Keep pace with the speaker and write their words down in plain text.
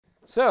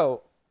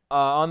So,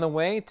 on the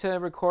way to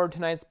record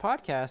tonight's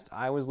podcast,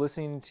 I was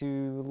listening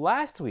to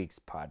last week's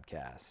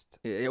podcast.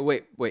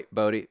 Wait,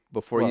 Boedi,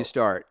 before Whoa. you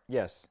start,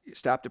 Yes.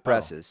 stop the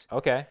presses.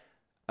 Okay.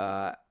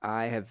 I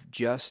have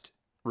just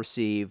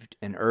received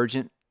an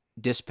urgent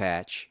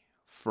dispatch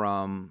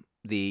from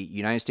the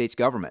United States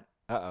government,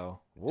 Uh-oh.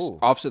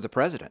 Office of the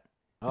President,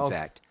 in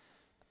Okay.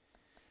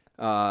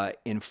 fact,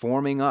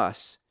 informing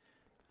us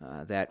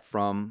that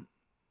from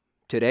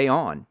today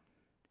on,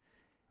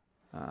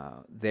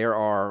 there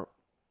are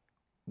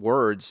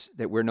words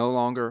that we're no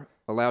longer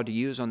allowed to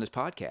use on this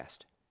podcast.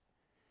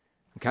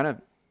 I'm kind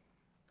of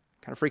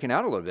freaking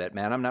out a little bit,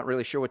 man. I'm not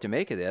really sure what to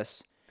make of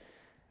this.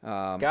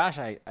 Gosh,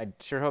 I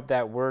sure hope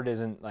that word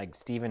isn't like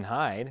Stephen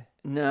Hyde.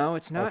 No,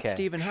 it's not Okay.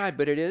 Stephen Hyde,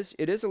 but it is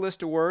a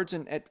list of words,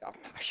 and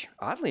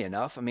oddly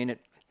enough, I mean, it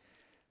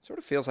sort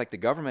of feels like the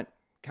government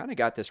kind of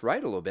got this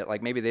right a little bit.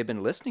 Like maybe they've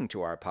been listening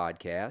to our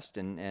podcast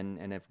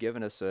and have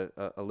given us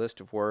a list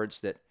of words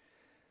that,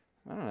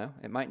 I don't know,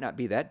 it might not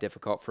be that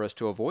difficult for us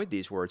to avoid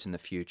these words in the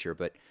future,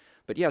 but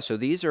yeah. So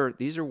these are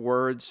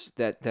words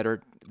that are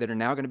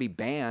now going to be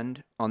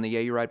banned on the Yeah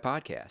You Ride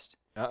podcast.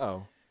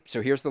 Uh-oh.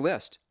 So here's the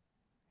list.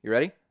 You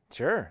ready?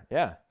 Sure,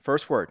 yeah.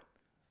 First word,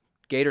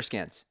 gator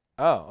skins.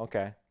 Oh,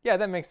 okay. Yeah,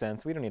 that makes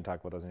sense. We don't need to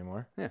talk about those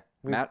anymore. Yeah,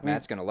 We've-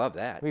 Matt's going to love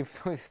that. We've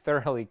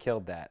thoroughly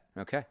killed that.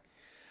 Okay.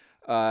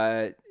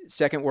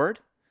 Second word,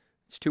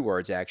 it's two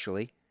words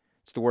actually.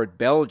 It's the word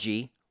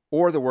Belgy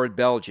or the word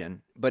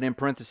Belgian, but in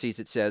parentheses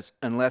it says,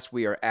 unless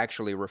we are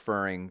actually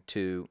referring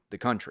to the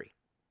country.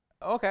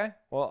 Okay.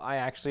 Well, I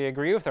actually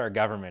agree with our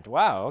government.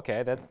 Wow,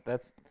 okay.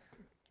 That's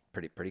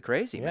Pretty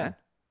crazy, Yeah. man.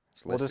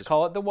 This we'll list just is-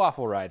 call it the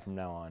waffle ride from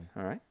now on.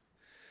 All right.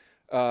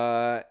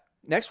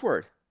 Next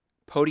word,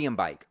 podium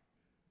bike,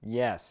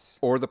 Yes.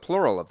 or the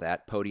plural of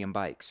that, podium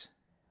bikes.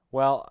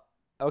 Well,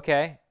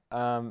 okay.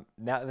 Now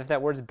if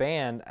that word's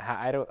banned,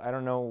 I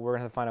don't know. We're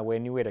gonna have to find a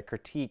new way to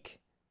critique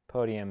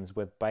podiums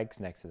with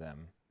bikes next to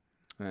them.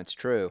 That's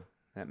true.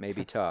 That may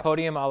be tough.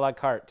 Podium a la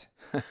carte.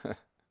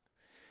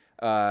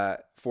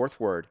 Fourth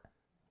word,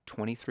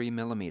 23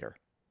 millimeter.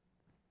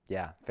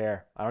 Yeah,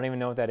 fair. I don't even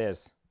know what that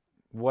is.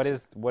 Who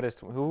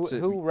So-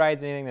 who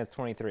rides anything that's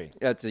 23?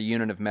 That's a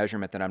unit of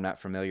measurement that I'm not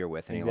familiar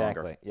with any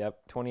Exactly. longer.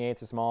 Yep. 28's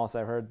the smallest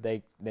I've heard.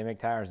 They make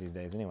tires these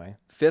days anyway.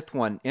 Fifth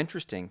one, kind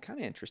of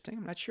interesting.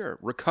 I'm not sure.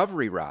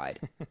 Recovery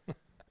ride.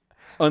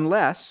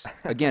 Unless,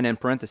 again in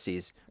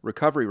parentheses,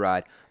 recovery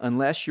ride,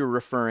 unless you're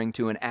referring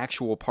to an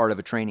actual part of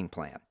a training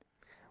plan.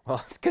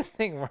 Well, it's a good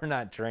thing we're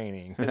not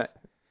training.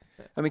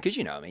 I mean, because,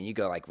 you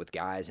go like with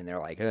guys and they're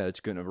like, oh, it's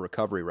going to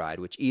recovery ride,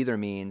 which either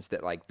means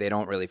that like they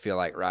don't really feel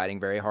like riding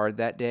very hard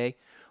that day,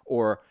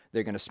 or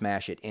they're going to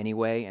smash it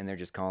anyway and they're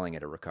just calling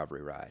it a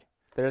recovery ride.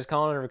 They're just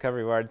calling it a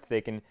recovery ride so they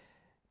can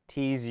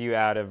tease you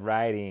out of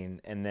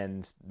riding, and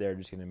then they're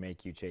just going to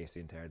make you chase the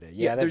entire day.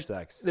 Yeah, that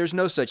sucks. There's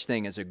no such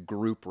thing as a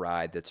group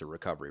ride that's a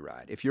recovery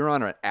ride. If you're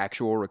on an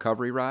actual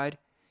recovery ride,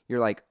 you're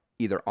like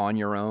either on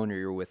your own or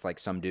you're with like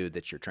some dude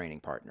that's your training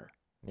partner.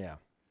 Yeah.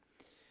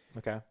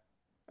 Okay.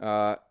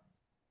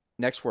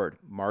 Next word,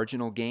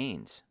 marginal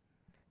gains.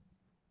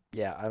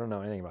 Yeah, I don't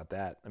know anything about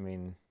that. I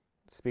mean,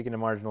 speaking of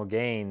marginal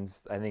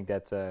gains, I think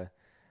that's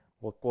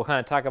we'll kind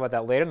of talk about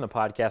that later in the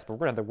podcast, but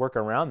we're going to have to work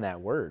around that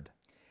word.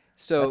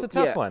 So That's a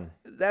tough yeah, one.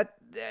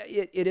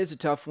 It is a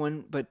tough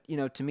one, but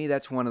to me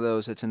that's one of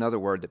those. It's another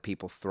word that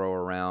people throw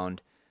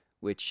around,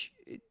 which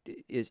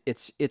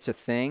it's a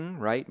thing,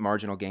 right?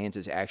 Marginal gains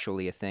is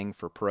actually a thing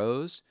for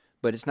pros,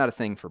 but it's not a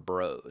thing for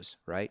bros,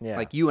 right? Yeah.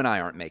 Like you and I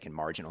aren't making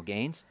marginal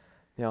gains.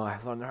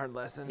 I've learned a hard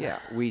lesson. Yeah,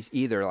 we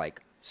either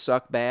like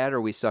suck bad or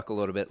we suck a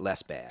little bit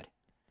less bad.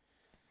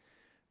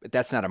 But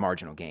that's not a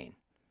marginal gain.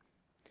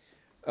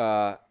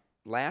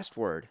 Last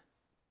word,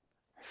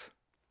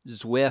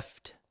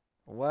 Zwift.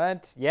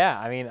 What? Yeah,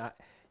 I mean,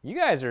 you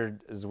guys are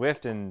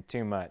Zwifting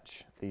too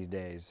much these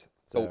days.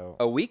 So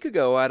A week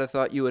ago, I'd have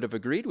thought you would have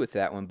agreed with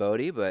that one,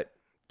 Boedi, but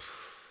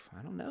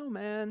I don't know,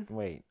 man.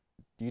 Wait,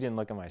 you didn't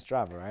look at my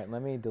Strava, right?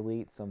 Let me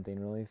delete something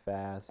really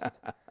fast.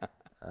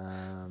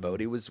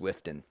 Boedi was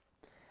Zwifting.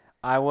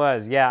 I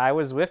was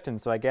Zwifting,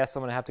 so I guess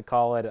I'm gonna have to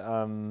call it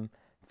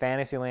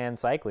Fantasyland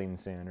Cycling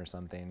soon or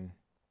something.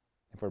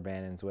 If we're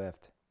banning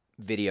Zwift.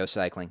 Video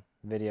cycling.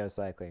 Video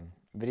cycling.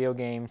 Video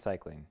game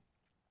cycling.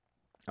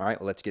 All right,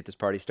 well, let's get this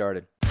party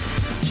started.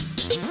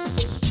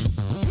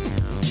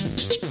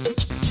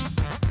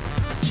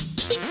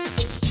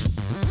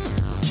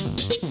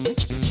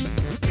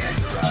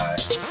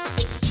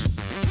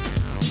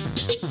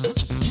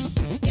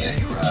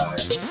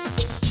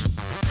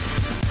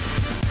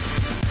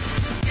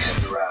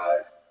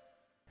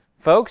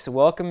 Folks,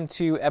 welcome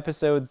to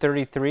episode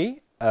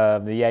 33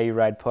 of the Yeah You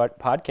Ride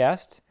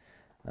podcast.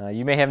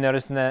 You may have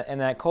noticed in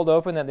that cold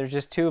open that there's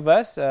just two of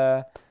us.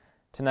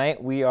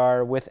 Tonight we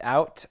are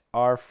without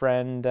our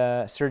friend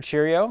Sir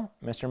Cheerio,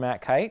 Mr.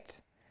 Matt Kite.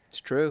 It's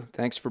true.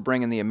 Thanks for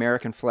bringing the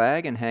American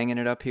flag and hanging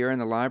it up here in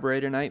the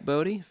library tonight,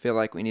 Boedi. Feel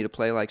like we need to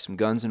play like some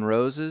Guns N'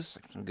 Roses,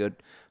 some good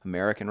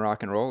American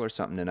rock and roll or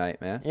something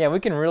tonight, man. Yeah, we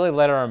can really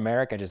let our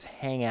America just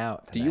hang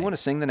out tonight. Do you want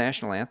to sing the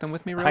national anthem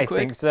with me real I quick?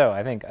 think so.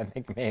 I think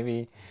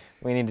maybe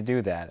we need to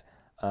do that.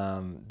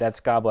 That's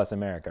God Bless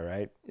America,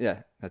 right? Yeah,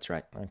 that's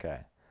right. Okay.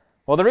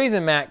 Well, the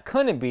reason Matt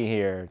couldn't be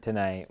here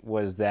tonight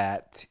was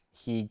that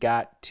he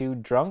got too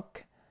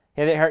drunk.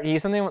 He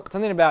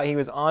something about he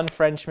was on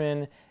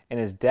Frenchman in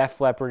his Def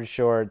Leppard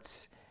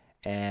shorts,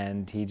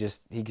 and he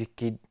was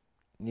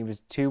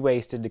too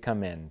wasted to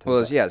come in.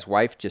 His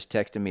wife just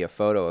texted me a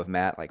photo of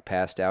Matt like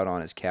passed out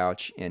on his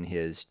couch in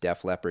his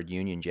Def Leppard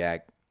Union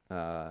Jack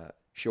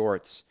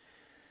shorts,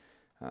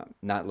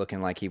 not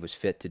looking like he was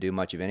fit to do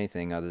much of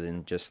anything other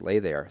than just lay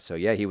there. So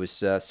yeah, he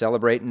was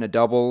celebrating a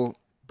double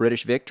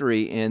British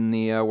victory in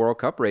the World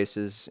Cup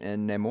races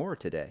in Namur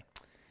today.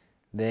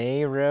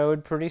 They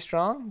rode pretty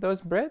strong,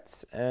 those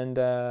Brits, and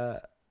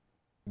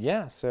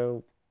yeah,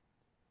 so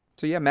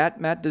yeah,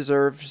 Matt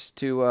deserves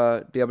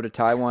to be able to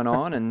tie one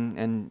on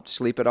and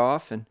sleep it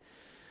off and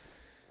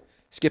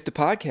skip the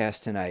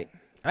podcast tonight.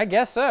 I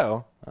guess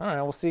so. All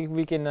right, we'll see if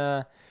we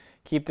can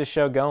keep the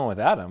show going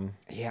without him.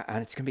 Yeah,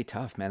 and it's gonna be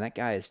tough, man. That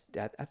guy is.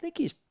 I think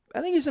he's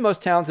the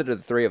most talented of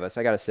the three of us.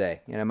 I gotta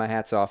say, my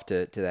hat's off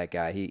to that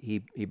guy.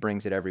 He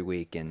brings it every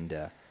week,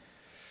 and.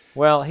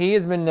 Well, he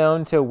has been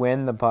known to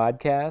win the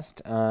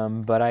podcast,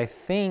 but I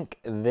think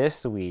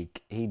this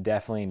week he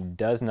definitely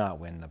does not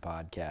win the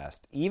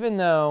podcast, even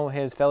though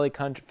his fellow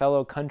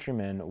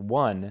countrymen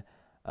won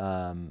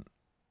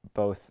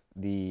both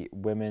the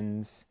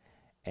women's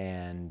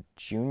and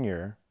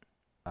junior.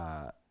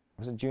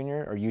 Was it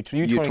junior or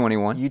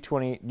U21?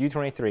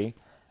 U23.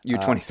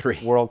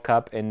 U23 World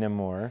Cup in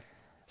Namur.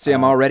 See,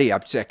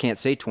 I can't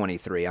say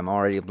 23. I'm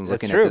already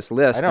looking at this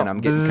list, and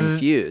I'm getting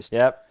confused.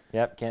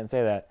 Yep, can't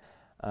say that.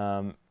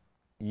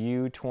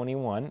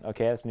 U21.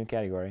 Okay, that's a new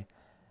category.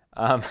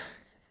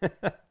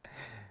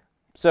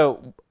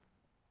 So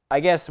I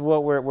guess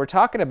what we're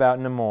talking about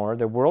Namur,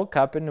 the World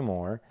Cup in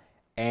Namur,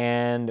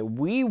 and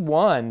we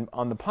won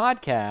on the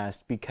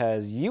podcast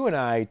because you and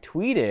I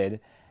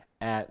tweeted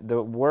at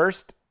the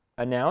worst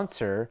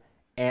announcer,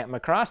 Ant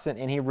McCrossan,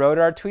 and he wrote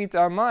our tweets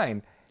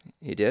online.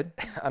 He did?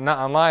 Not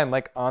online,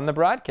 like on the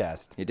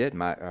broadcast. He did.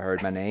 I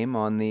heard my name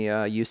on the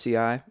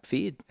UCI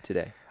feed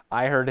today.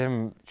 I heard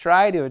him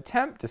try to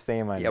attempt to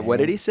say my name. Yeah, what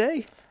did he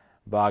say?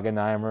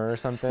 Bogenheimer or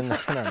something.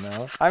 I don't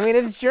know. I mean,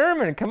 it's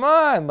German. Come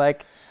on.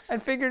 Like, I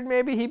figured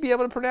maybe he'd be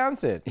able to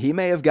pronounce it. He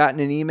may have gotten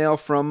an email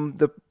from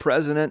the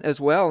president as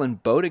well,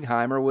 and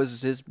Bodenheimer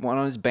was one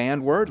on his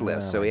banned word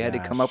list, so he had to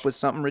come up with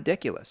something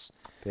ridiculous.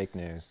 Fake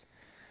news.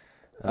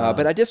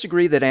 But I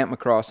disagree that Ant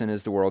McCrossan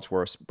is the world's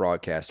worst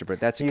broadcaster, but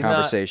that's a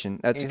conversation.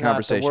 That's a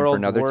conversation for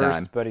another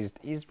time. But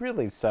he's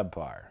really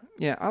subpar.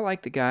 Yeah, I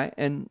like the guy,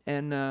 and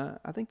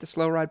I think the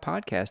Slow Ride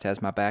podcast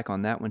has my back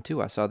on that one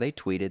too. I saw they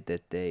tweeted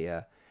that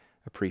they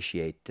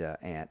appreciate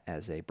Ant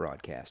as a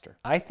broadcaster.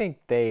 I think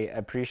they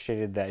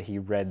appreciated that he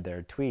read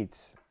their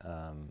tweets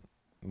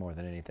more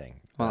than anything.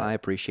 Well, I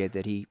appreciate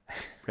that he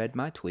read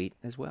my tweet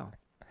as well.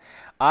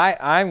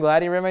 I'm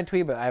glad he read my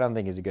tweet, but I don't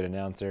think he's a good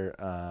announcer.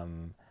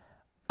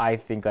 I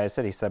think, like I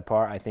said, he's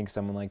subpar. I think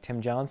someone like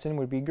Tim Johnson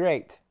would be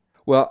great.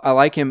 Well, I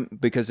like him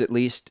because at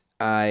least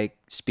I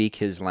speak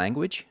his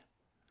language.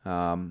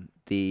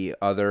 The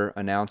other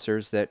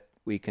announcers that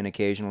we can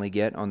occasionally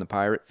get on the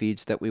pirate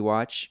feeds that we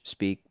watch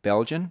speak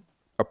Belgian,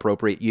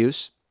 appropriate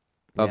use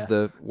of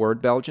the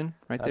word Belgian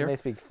right there. They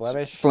speak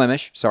Flemish.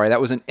 Flemish. Sorry, that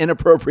was an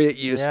inappropriate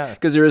use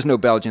because there is no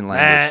Belgian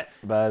language.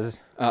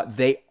 Buzz.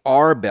 They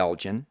are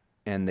Belgian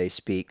and they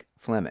speak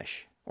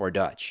Flemish or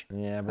Dutch.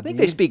 Yeah, but I think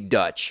they speak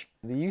Dutch.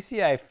 The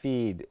UCI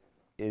feed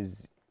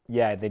is,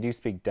 they do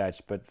speak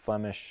Dutch, but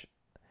Flemish.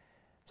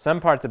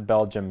 Some parts of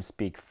Belgium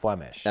speak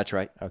Flemish. That's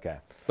right. Okay.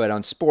 But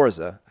on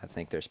Sporza, I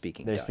think they're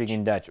speaking Dutch. They're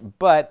speaking Dutch,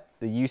 but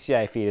the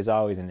UCI feed is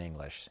always in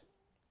English.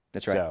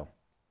 That's right. So,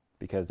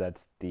 because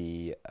that's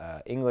the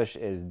English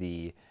is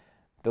the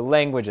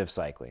language of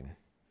cycling.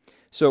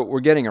 So we're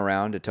getting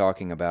around to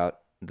talking about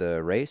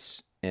the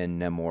race in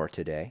Namur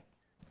today,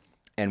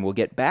 and we'll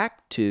get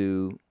back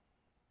to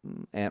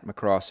Ant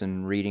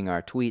McCrossan reading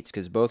our tweets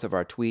because both of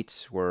our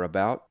tweets were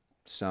about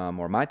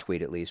my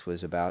tweet at least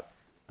was about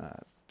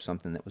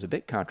something that was a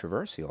bit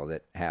controversial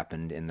that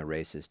happened in the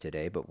races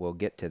today, but we'll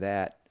get to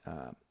that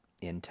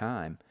in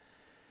time.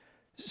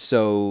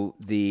 So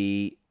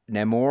the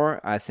Namur,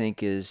 I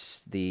think,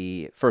 is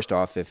first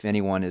off, if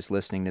anyone is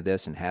listening to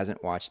this and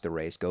hasn't watched the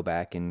race, go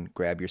back and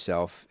grab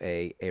yourself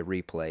a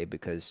replay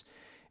because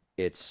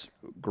it's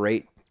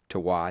great to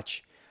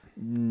watch.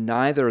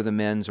 Neither of the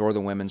men's or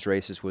the women's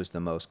races were the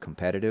most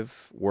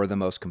competitive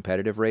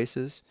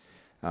races,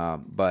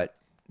 but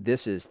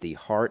this is the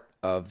heart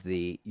of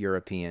the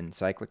European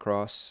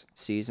cyclocross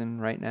season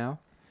right now.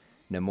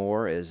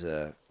 Namur is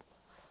a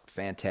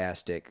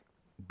fantastic,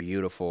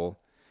 beautiful,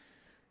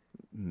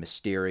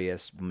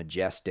 mysterious,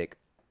 majestic,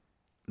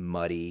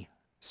 muddy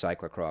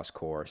cyclocross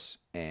course,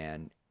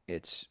 and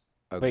it's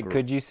Wait,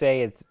 could you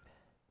say it's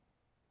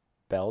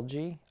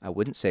Belgium? I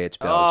wouldn't say it's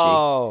Belgium.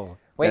 Oh,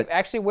 wait.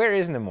 Actually, where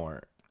is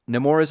Namur?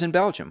 Namur is in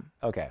Belgium.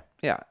 Okay.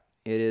 Yeah.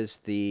 It is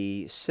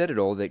the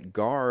citadel that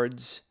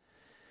guards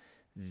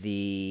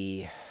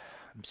the...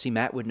 See,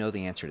 Matt would know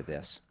the answer to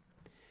this.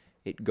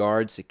 It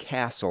guards a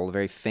castle, a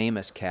very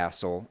famous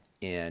castle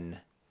in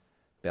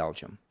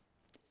Belgium.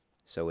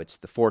 So it's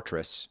the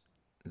fortress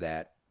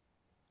that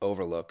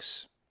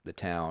overlooks the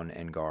town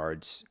and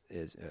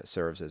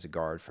serves as a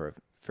guard for a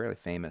fairly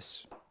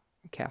famous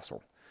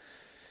castle.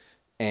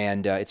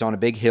 And it's on a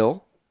big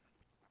hill.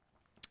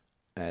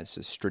 It's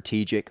a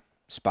strategic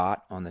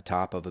spot on the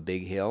top of a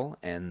big hill,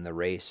 and the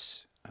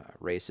race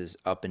races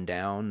up and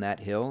down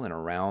that hill and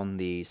around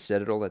the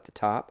citadel at the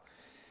top,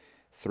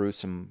 through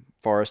some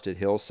forested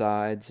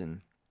hillsides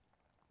and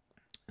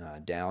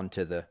down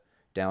to the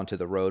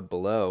road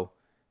below.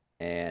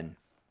 And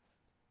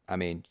I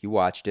mean, you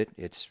watched it;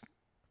 it's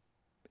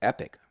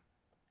epic.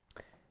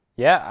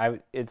 Yeah,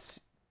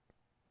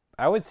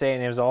 I would say,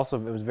 and it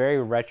was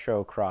very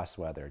retro cross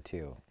weather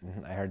too.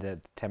 I heard that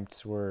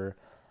temps were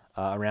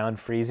around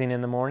freezing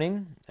in the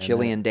morning,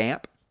 Chilly and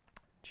damp.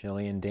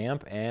 Chilly and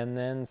damp, and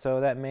then so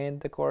that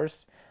made the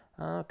course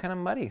kind of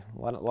muddy.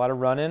 A lot of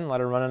running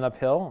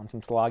uphill, and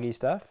some sloggy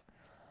stuff.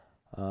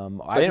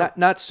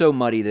 Not so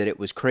muddy that it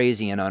was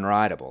crazy and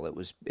unrideable.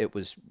 It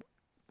was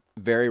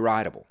very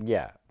rideable.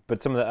 Yeah,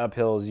 but some of the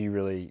uphills you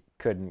really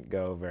couldn't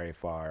go very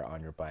far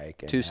on your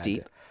bike. And Too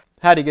steep.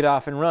 Had to get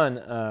off and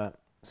run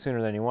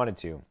sooner than you wanted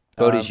to.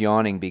 Boedi's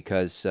yawning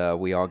because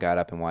we all got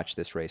up and watched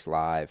this race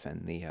live,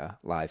 and the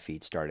live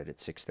feed started at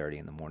 6:30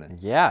 in the morning.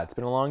 Yeah, it's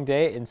been a long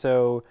day, and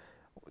so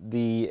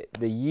the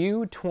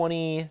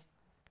U20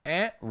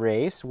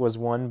 race was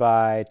won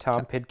by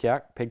Tom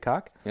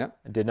Pidcock. Yeah.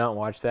 I did not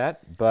watch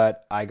that,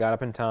 but I got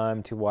up in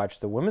time to watch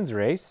the women's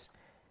race,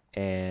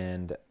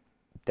 and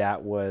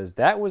that was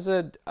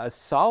a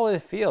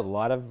solid field. A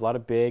lot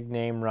of big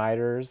name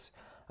riders.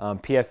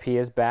 PFP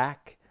is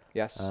back.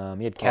 Yes.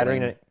 You had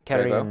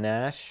Katarina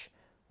Nash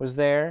was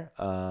there.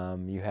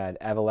 You had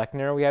Eva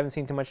Lechner, we haven't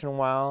seen too much in a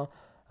while.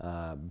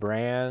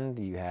 Brand.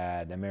 You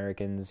had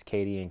Americans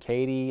Katie and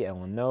Katie,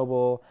 Ellen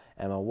Noble,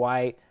 Emma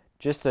White.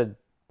 Just a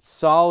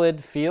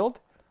solid field.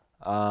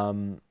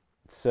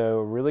 So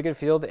really good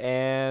field.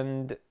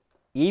 And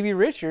Evie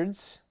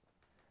Richards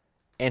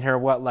in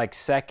her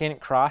second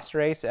cross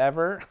race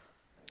ever.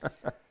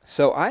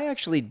 So I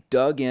actually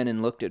dug in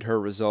and looked at her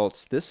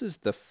results. This is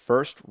the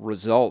first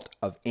result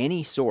of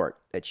any sort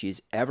that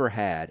she's ever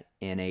had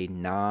in a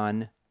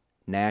non-national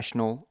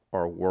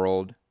or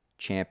world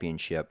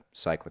championship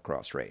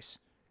cyclocross race.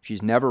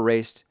 She's never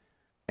raced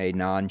a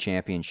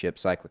non-championship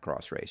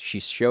cyclocross race.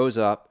 She shows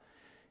up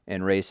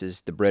and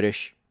races the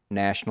British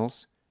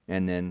Nationals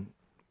and then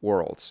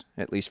Worlds,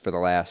 at least for the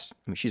last...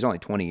 I mean, she's only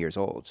 20 years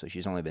old, so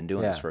she's only been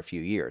doing this for a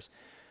few years.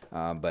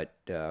 But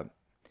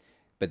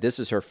this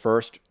is her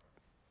first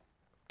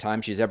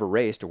time she's ever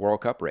raced a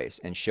World Cup race,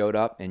 and showed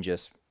up and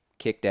just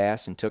kicked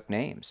ass and took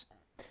names.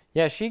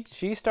 Yeah, she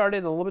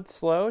started a little bit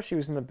slow. She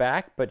was in the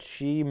back, but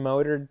she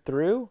motored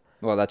through.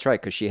 Well, that's right,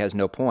 because she has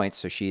no points,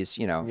 so she's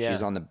she's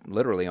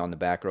literally on the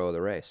back row of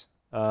the race.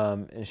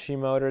 And she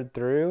motored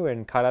through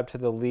and caught up to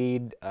the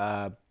lead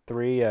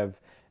three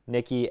of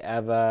Nikki,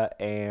 Eva,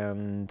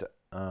 and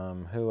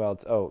who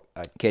else? Oh,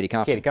 Katie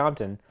Compton. Katie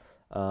Compton.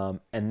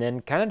 And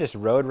then kind of just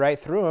rode right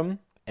through them,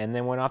 and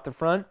then went off the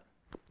front.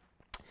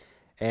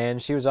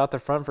 And she was off the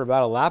front for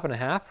about a lap and a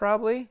half,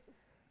 probably.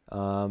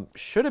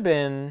 Should have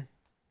been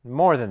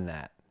more than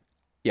that.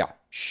 Yeah,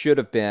 should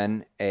have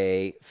been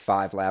a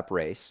 5-lap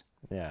race.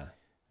 Yeah.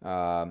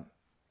 The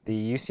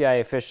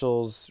UCI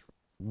officials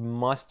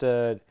must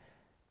have,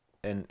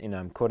 and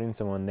I'm quoting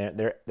someone,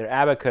 their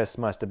abacus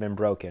must have been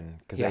broken,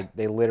 because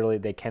they literally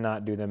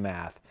cannot do the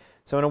math.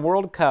 So in a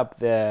World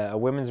Cup, a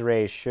women's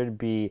race should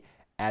be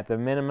at the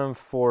minimum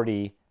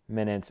 40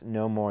 minutes,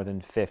 no more than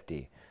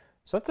 50.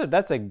 So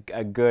that's a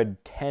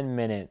good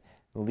 10-minute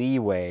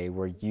leeway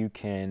where you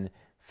can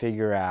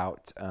figure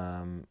out,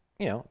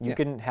 you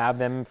can have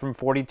them from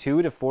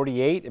 42 to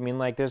 48. I mean,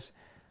 there's...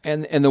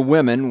 And the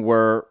women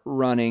were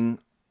running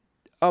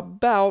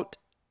about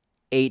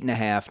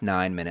 8.5,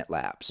 9-minute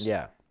laps.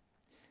 Yeah.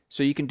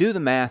 So you can do the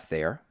math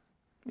there.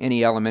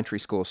 Any elementary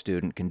school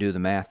student can do the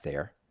math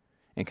there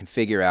and can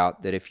figure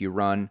out that if you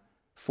run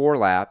 4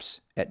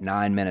 laps at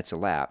 9 minutes a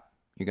lap,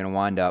 you're going to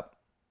wind up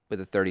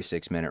with a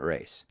 36-minute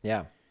race.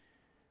 Yeah.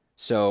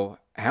 So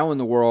how in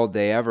the world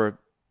they ever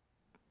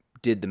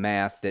did the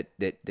math that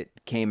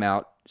came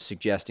out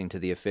suggesting to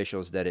the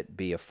officials that it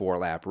be a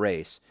 4-lap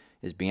race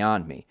is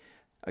beyond me.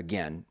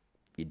 Again,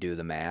 you do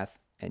the math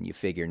and you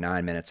figure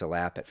 9 minutes a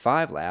lap at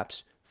 5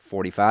 laps,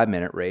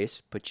 45-minute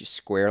race, puts you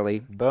squarely,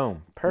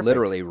 boom, perfect,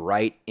 literally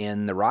right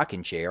in the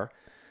rocking chair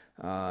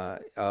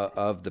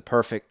of the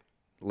perfect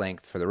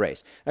length for the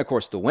race. And of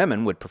course, the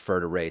women would prefer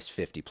to race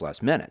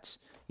 50+ minutes.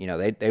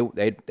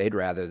 They'd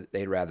rather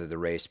the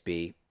race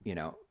be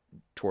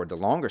toward the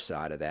longer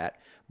side of that.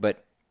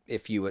 But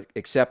if you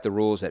accept the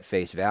rules at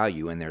face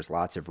value, and there's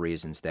lots of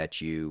reasons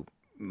that you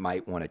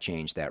might want to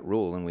change that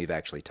rule, and we've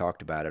actually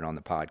talked about it on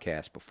the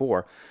podcast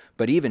before.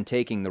 But even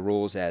taking the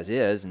rules as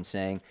is and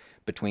saying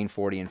between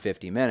 40 and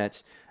 50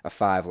 minutes, a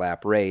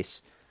 5-lap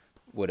race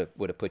would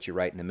have put you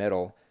right in the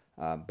middle.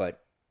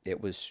 But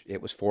it was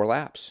 4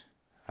 laps.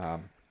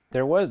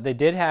 They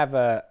did have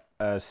a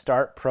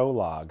start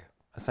prologue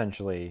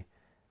essentially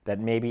that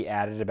maybe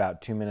added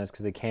about 2 minutes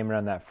because they came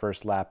around that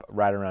first lap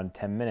right around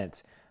 10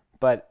 minutes,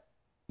 but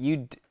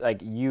you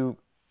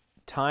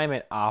time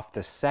it off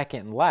the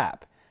second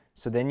lap.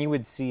 So then you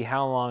would see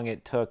how long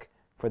it took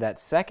for that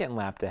second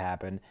lap to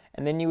happen,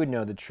 and then you would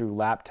know the true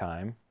lap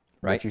time,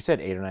 right? Which you said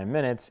 8 or 9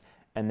 minutes,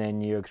 and then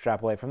you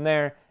extrapolate from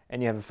there,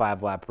 and you have a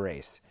 5-lap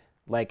race.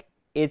 Like,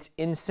 it's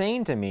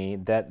insane to me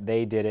that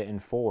they did it in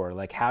 4.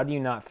 Like, how do you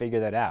not figure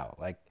that out?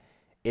 Like,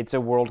 it's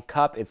a World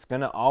Cup. It's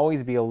going to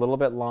always be a little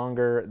bit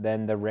longer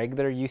than the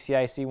regular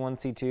UCI C1,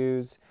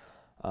 C2s.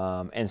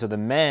 And so the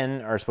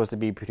men are supposed to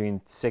be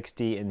between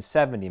 60 and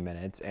 70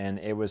 minutes, and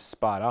it was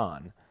spot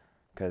on.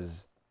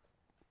 Because,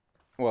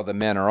 well, the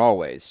men are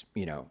always,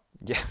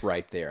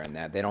 right there in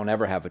that. They don't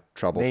ever have a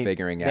trouble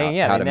figuring out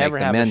how to make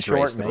the men's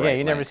race the right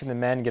length. Never see the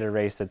men get a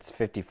race that's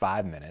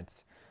 55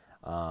 minutes.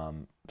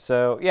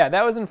 So, yeah,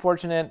 that was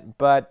unfortunate,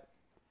 but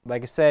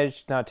like I said, it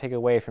should not take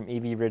away from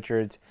Evie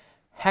Richards'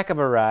 heck of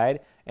a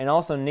ride. And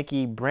also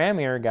Nikki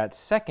Bramier got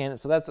second,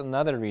 so that's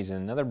another reason,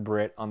 another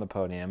Brit on the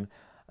podium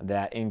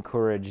that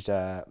encouraged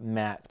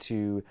Matt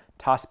to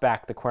toss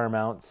back the quarter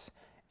mounts,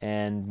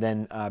 and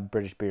then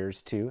British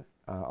Beers too,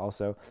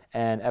 also.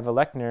 And Eva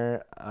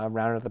Lechner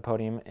rounded out the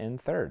podium in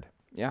third.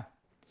 Yeah.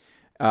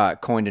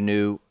 Coined a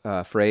new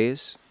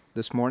phrase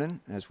this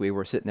morning as we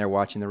were sitting there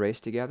watching the race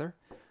together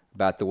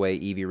about the way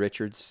Evie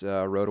Richards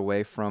rode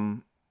away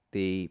from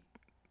the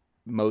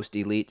most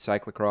elite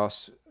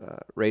cyclocross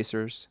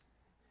racers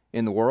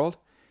in the world.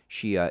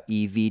 She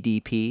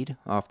EVDP'd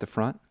off the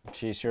front.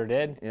 She sure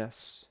did.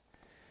 Yes.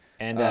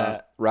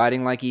 And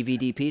riding like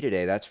EVDP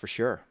today, that's for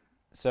sure.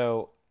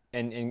 So,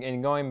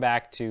 and going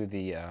back to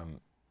the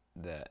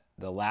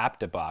lap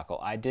debacle,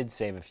 I did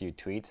save a few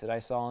tweets that I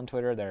saw on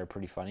Twitter that are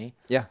pretty funny.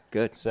 Yeah,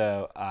 good.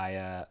 So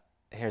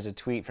here's a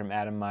tweet from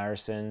Adam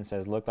Meyerson.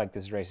 Says, "Look like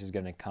this race is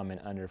going to come in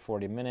under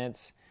 40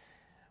 minutes.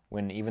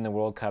 When even the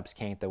World Cups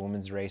can't get the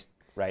women's race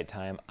right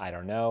time, I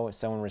don't know."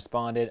 Someone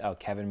responded,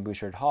 Kevin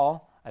Bouchard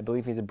Hall, I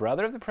believe he's a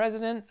brother of the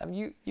president of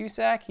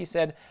USAC. He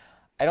said,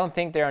 "I don't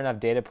think there are enough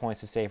data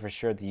points to say for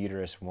sure the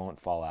uterus won't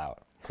fall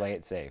out. Play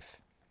it safe.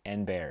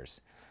 And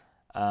Bears."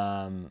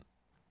 I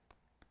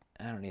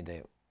don't need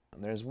to.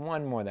 There's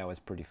one more that was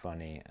pretty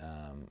funny.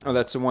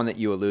 That's the one that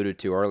you alluded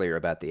to earlier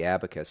about the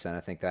abacus, and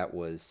I think that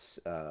was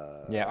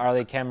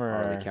Arlie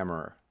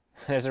Kemmerer.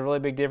 There's a really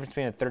big difference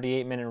between a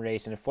 38-minute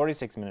race and a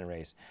 46-minute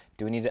race.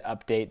 Do we need to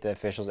update the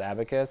official's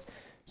abacus?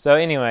 So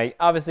anyway,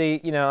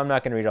 obviously, I'm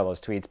not going to read all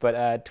those tweets,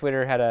 but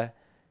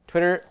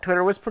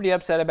Twitter was pretty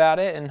upset about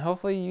it, and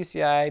hopefully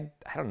UCI,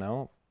 I don't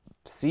know,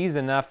 sees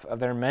enough of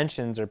their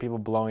mentions or people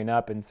blowing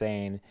up and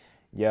saying,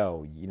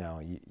 yo,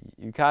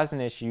 you caused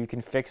an issue, you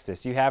can fix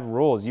this. You have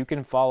rules. You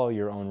can follow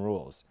your own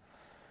rules.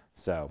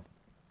 So.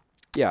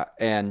 Yeah,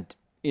 and,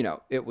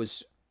 it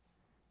was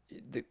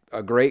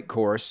a great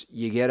course.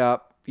 You get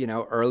up,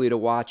 early to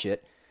watch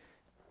it.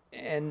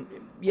 And,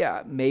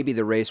 yeah, maybe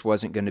the race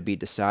wasn't going to be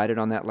decided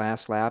on that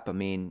last lap. I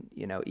mean,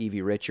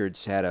 Evie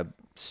Richards had a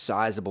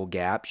sizable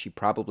gap. She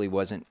probably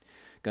wasn't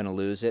going to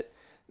lose it.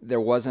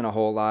 There wasn't a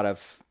whole lot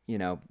of,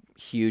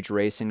 huge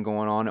racing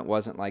going on. It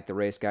wasn't like the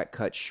race got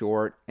cut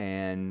short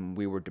and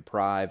we were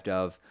deprived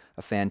of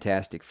a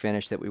fantastic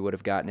finish that we would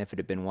have gotten if it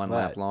had been one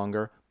lap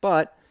longer.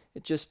 But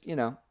it just,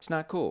 it's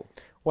not cool.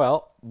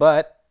 Well,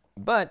 but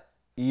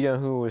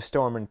who was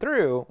storming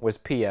through was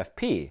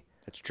PFP.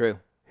 That's true.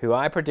 Who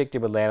I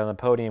predicted would land on the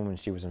podium when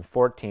she was in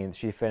 14th.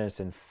 She finished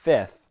in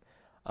 5th.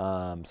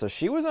 So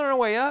she was on her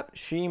way up.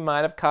 She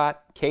might have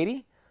caught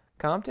Katie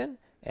Compton,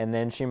 and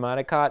then she might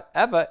have caught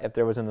Eva if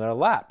there was another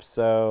lap.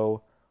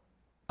 So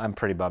I'm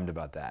pretty bummed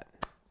about that.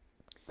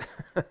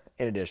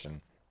 In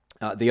addition.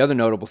 The other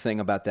notable thing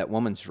about that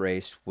women's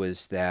race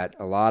was that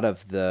a lot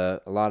of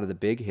the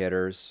big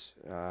hitters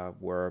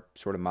were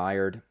sort of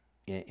mired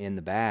in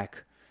the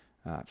back.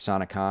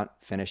 Sana Kant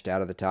finished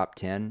out of the top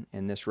 10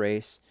 in this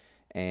race,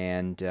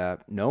 and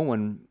no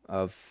one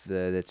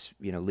that's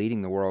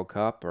leading the World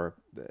Cup or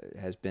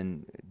has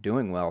been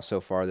doing well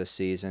so far this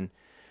season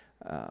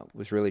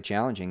was really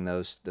challenging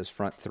those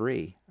front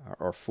 3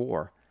 or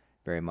 4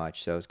 very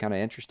much. So it's kind of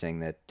interesting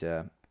that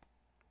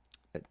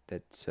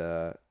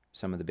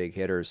some of the big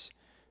hitters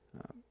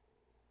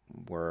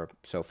were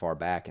so far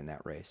back in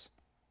that race.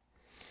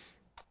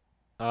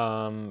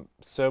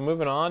 So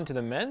moving on to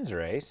the men's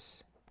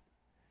race,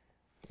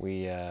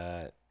 we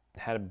had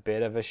a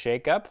bit of a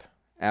shakeup.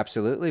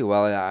 Absolutely.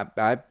 Well,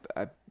 I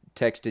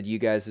texted you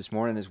guys this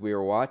morning as we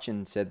were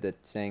watching,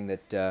 saying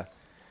that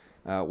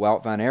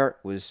Wout van Aert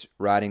was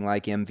riding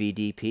like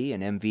MVDP,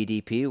 and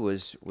MVDP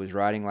was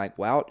riding like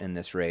Wout in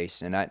this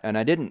race, and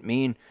I didn't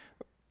mean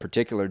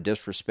particular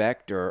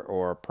disrespect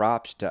or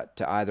props to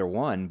either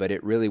one, but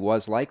it really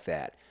was like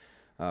that.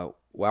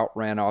 Wout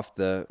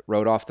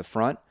rode off the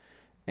front,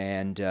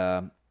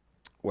 And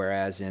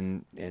whereas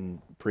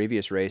in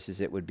previous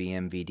races it would be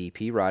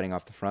MVDP riding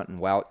off the front and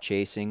Wout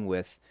chasing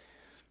with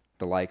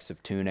the likes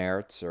of Toon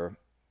Aerts or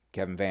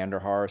Kevin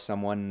Vanderhaar or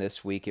someone.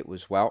 This week it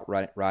was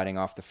Wout riding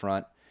off the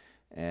front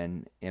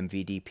and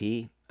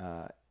MVDP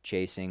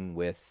chasing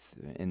with,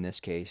 in this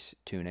case,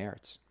 Toon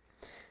Aerts.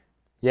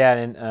 Yeah,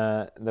 and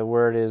the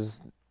word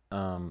is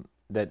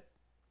that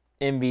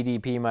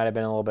MVDP might have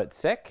been a little bit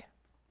sick,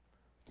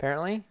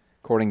 apparently.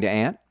 According to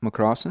Ant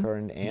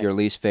McCrossan, your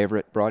least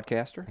favorite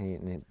broadcaster.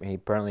 He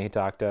apparently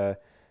talked to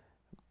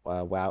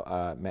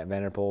Matt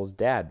Vanderpool's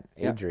dad,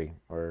 Adri,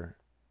 or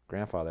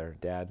grandfather,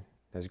 dad.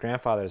 His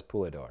grandfather is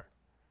Poulador.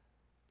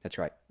 That's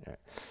right.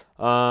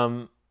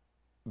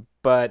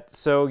 But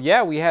so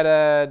yeah, we had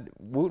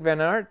Wout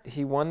van Aert.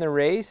 He won the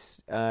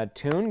race.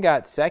 Toon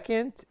got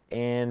second,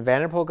 and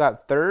Vanderpool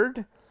got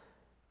third.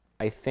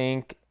 I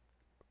think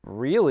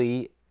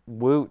really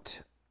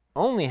Wout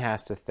only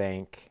has to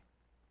thank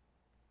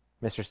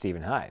Mr.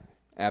 Stephen Hyde.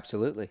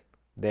 Absolutely.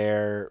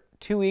 They're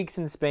 2 weeks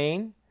in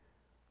Spain,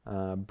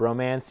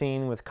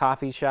 bromancing with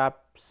coffee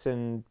shops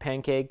and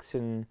pancakes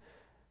and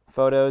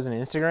photos and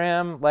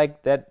Instagram.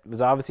 Like, that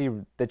was obviously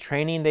the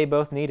training they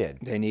both needed.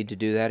 They need to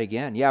do that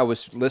again. Yeah, I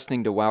was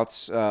listening to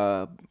Wout's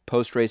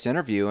post-race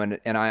interview,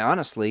 and I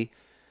honestly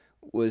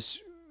was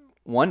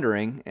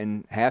wondering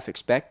and half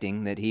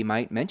expecting that he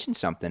might mention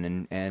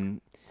something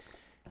and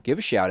give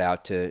a shout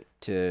out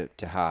to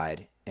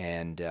Hyde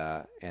and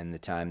the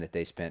time that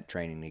they spent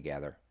training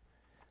together.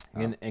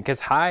 And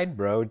because Hyde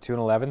rode to an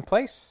 11th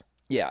place.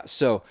 Yeah,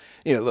 so,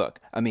 look,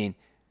 I mean,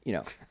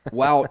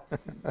 Wout,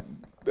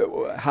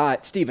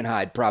 Stephen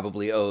Hyde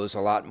probably owes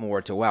a lot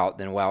more to Wout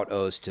than Wout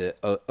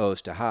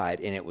owes to Hyde,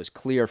 and it was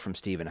clear from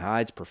Stephen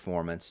Hyde's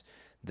performance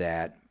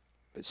that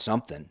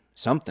something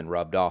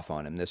rubbed off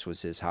on him. This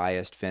was his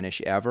highest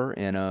finish ever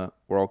in a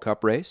World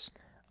Cup race.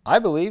 I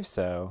believe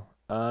so.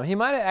 He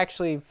might have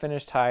actually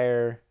finished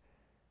higher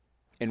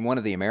in one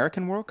of the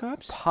American World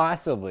Cups?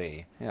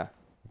 Possibly. Yeah.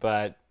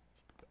 But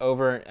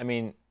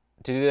to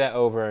do that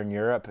over in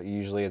Europe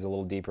usually is a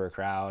little deeper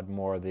crowd.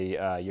 More of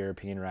the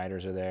European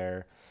riders are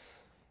there.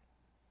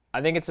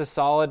 I think it's a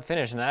solid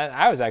finish. And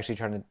I was actually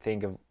trying to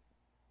think of,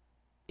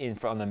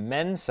 on the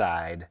men's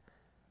side,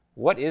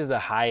 what is the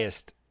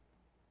highest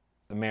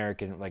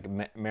American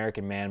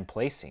man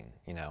placing,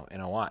 in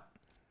a lot?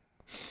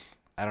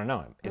 I don't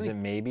know. Is it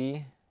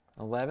maybe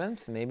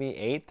 11th, maybe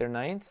 8th or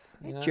 9th?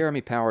 Jeremy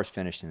Powers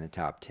finished in the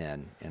top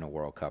 10 in a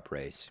World Cup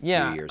race a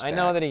few years back. I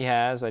know that he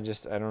has. I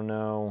don't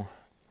know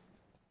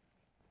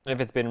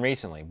if it's been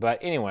recently. But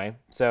anyway,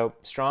 so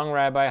strong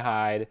ride by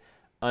Hyde.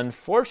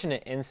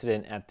 Unfortunate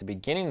incident at the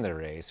beginning of the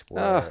race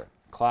where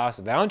Klaus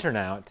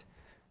Vauternauth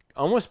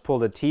almost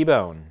pulled a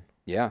T-Bone.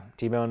 Yeah.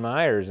 T-Bone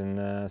Myers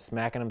and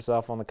smacking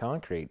himself on the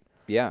concrete.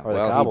 Yeah, or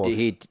the cobbles.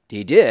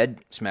 He did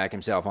smack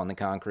himself on the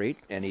concrete,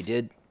 and he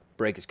did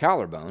break his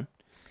collarbone.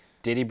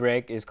 Did he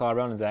break his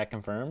collarbone? Is that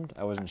confirmed?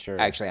 I wasn't sure.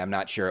 Actually, I'm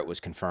not sure it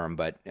was confirmed,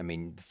 but I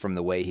mean, from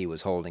the way he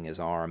was holding his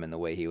arm and the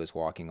way he was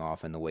walking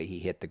off and the way he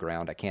hit the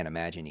ground, I can't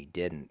imagine he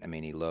didn't. I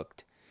mean, he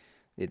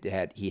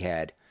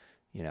had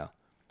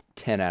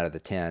 10 out of the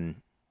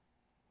 10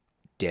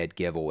 dead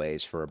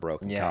giveaways for a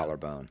broken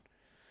collarbone.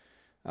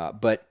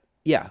 But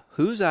yeah,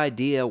 whose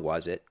idea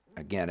was it?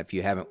 Again, if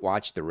you haven't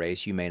watched the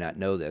race, you may not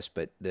know this,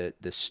 but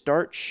the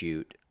start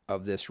chute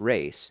of this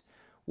race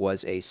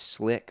was a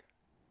slick,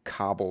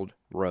 cobbled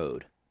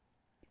road.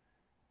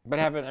 But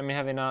have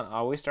they not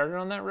always started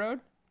on that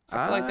road?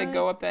 I feel like they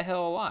go up that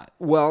hill a lot.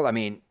 Well,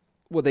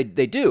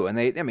 they do, and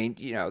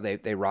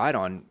they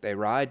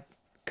ride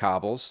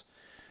cobbles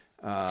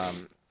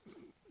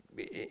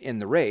in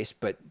the race,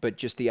 but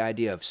just the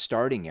idea of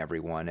starting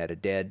everyone at a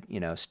dead,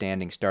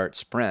 standing start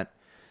sprint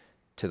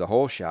to the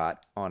whole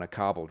shot on a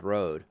cobbled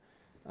road,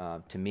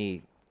 to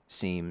me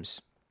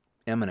seems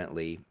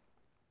eminently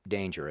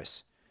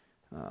dangerous.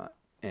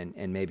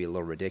 And maybe a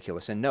little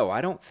ridiculous. And no, I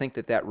don't think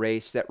that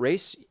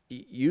race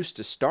used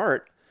to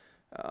start.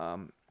 I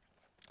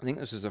think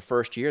this was the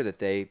first year that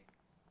they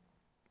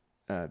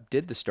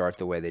did the start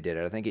the way they did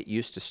it. I think it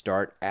used to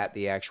start at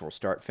the actual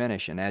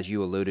start-finish. And as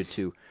you alluded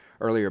to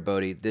earlier,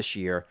 Boedi, this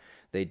year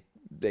they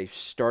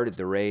started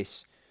the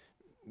race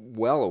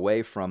well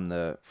away from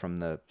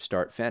the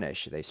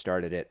start-finish. They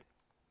started it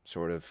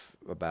sort of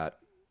about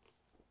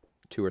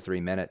 2 or 3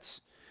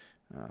 minutes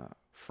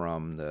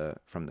from the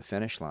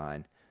finish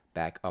line,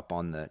 back up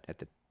at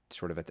the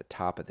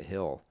top of the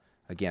hill,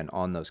 again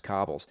on those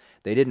cobbles.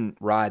 They didn't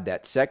ride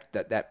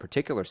that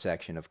particular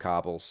section of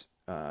cobbles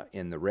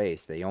in the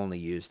race. They only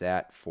used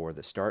that for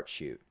the start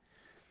chute.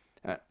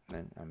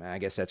 I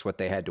guess that's what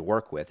they had to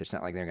work with. It's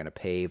not like they're going to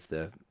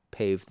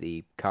pave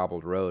the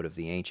cobbled road of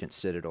the ancient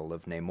citadel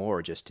of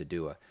Namur just to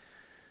do a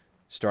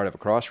start of a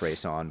cross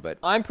race on. But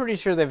I'm pretty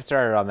sure they've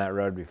started on that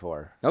road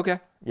before. Okay.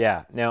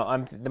 Yeah.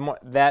 No,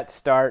 that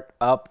start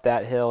up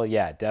that hill.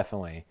 Yeah,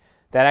 definitely.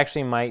 That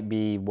actually might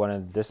be one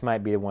of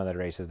the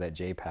races that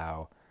J.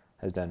 Pow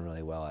has done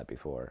really well at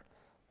before.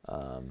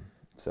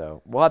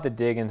 So we'll have to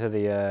dig into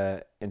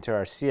our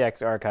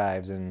CX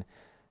archives and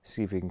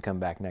see if we can come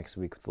back next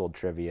week with a little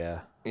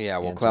trivia. Yeah,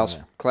 well, answering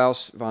that.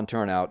 Klaus von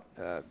Turnhout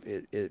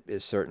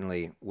is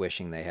certainly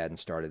wishing they hadn't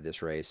started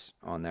this race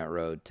on that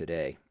road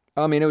today.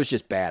 I mean, it was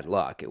just bad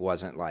luck. It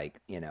wasn't like,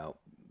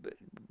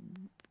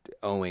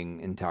 owing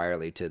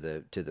entirely to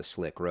the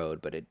slick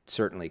road, but it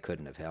certainly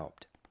couldn't have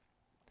helped.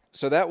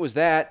 So that was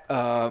that.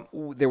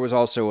 There was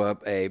also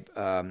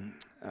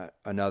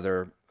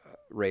another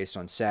race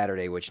on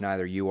Saturday, which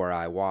neither you or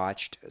I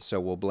watched. So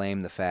we'll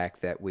blame the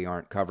fact that we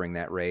aren't covering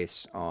that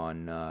race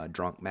on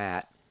Drunk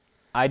Matt.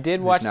 I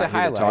did watch the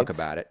highlights. To talk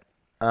about it.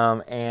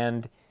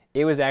 And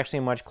it was actually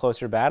a much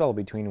closer battle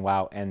between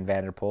Wout and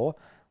Vanderpool.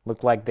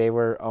 Looked like they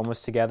were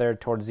almost together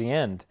towards the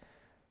end.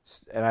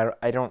 And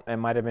I don't, it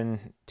might have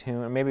been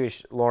maybe it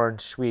was Lauren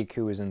Schweik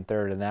who was in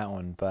third in that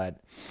one, but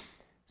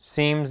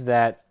seems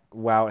that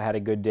Wout had a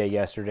good day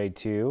yesterday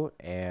too,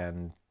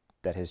 and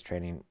that his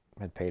training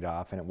had paid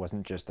off, and it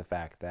wasn't just the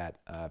fact that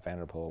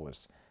Vanderpool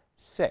was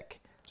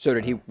sick. So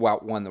did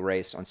Wout won the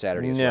race on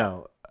Saturday as well?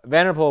 No,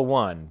 Vanderpool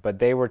won, but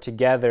they were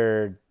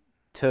together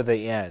to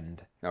the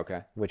end.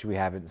 Okay. Which we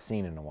haven't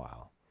seen in a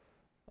while.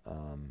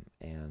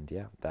 And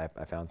yeah,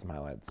 I found some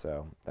highlights.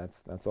 So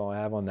that's all I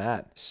have on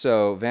that.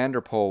 So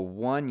Vanderpool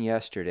won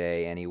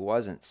yesterday, and he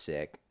wasn't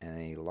sick,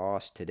 and he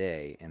lost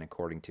today. And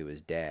according to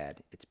his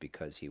dad, it's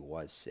because he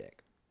was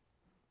sick.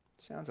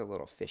 Sounds a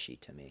little fishy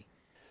to me.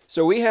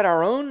 So we had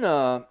our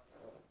own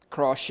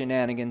cross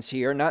shenanigans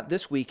here, not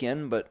this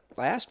weekend, but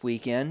last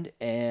weekend,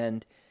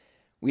 and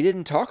we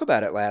didn't talk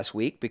about it last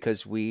week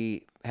because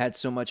we had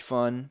so much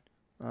fun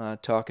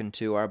talking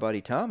to our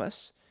buddy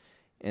Thomas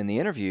in the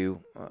interview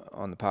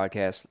on the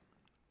podcast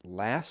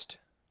last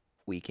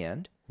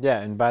weekend. Yeah,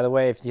 and by the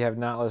way, if you have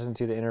not listened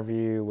to the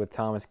interview with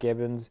Thomas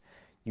Gibbons,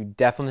 you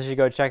definitely should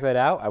go check that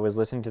out. I was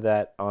listening to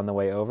that on the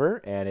way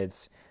over, and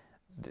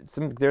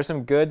there's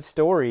some good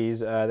stories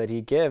that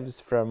he gives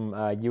from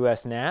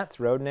U.S. Nats,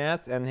 Road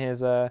Nats, and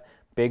his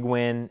big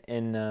win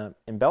in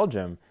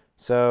Belgium.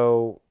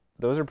 So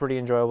those are pretty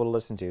enjoyable to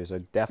listen to. So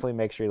definitely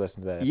make sure you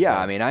listen to that episode. Yeah,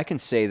 I mean, I can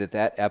say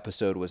that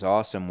episode was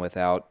awesome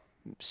without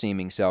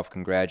seeming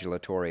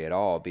self-congratulatory at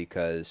all,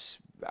 because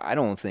I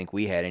don't think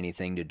we had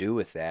anything to do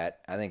with that.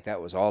 I think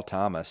that was all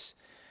Thomas.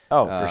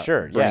 Oh, for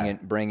sure.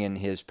 Bringing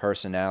his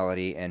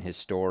personality and his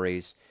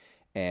stories.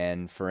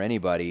 And for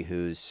anybody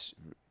who's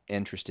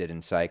interested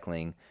in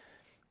cycling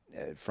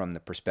from the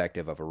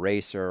perspective of a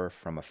racer,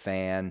 from a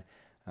fan,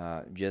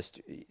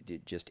 just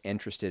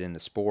interested in the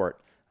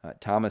sport,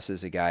 Thomas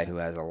is a guy who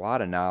has a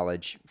lot of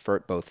knowledge,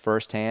 both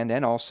firsthand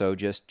and also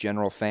just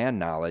general fan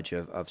knowledge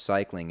of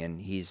cycling,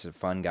 and he's a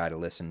fun guy to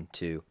listen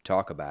to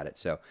talk about it.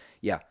 So,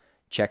 yeah,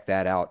 check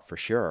that out for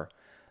sure.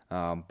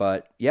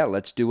 But, yeah,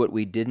 let's do what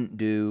we didn't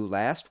do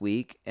last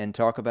week and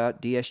talk about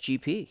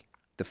DSGP,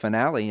 the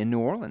finale in New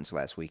Orleans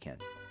last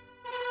weekend.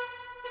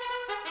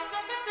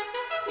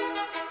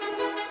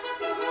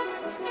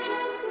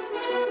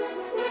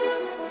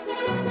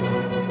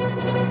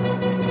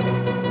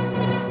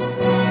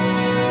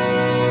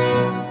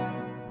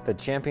 The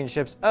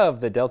championships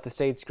of the Delta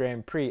States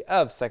Grand Prix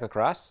of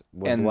cyclocross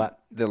was and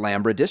the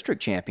Lambra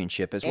District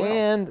Championship as well.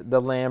 And the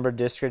Lambra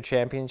District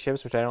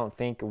Championships, which I don't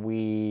think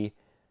we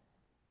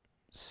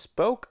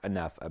spoke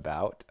enough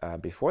about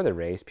before the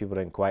race. People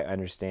didn't quite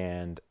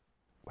understand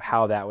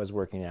how that was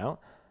working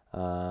out.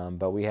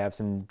 But we have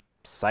some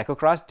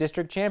cyclocross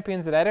district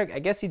champions that I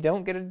guess you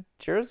don't get a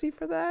jersey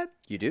for that?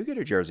 You do get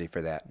a jersey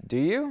for that. Do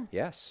you?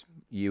 Yes.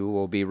 You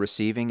will be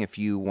receiving, if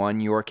you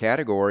won your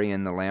category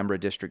in the Lambra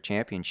District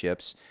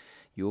Championships,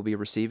 you will be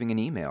receiving an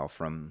email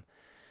from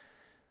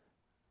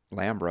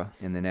Lambra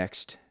in the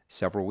next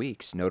several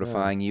weeks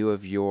notifying you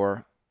of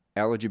your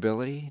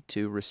eligibility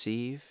to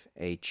receive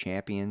a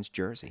champion's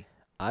jersey.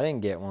 I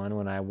didn't get one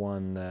when I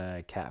won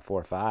the Cat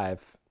 4-5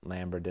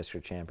 Lambra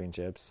District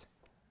Championships.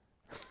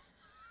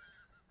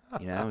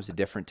 It was a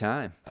different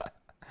time.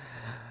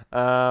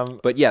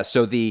 But yeah,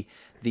 so the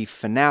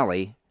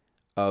finale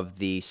of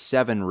the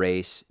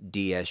 7-race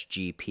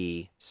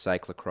DSGP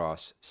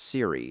cyclocross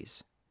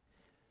series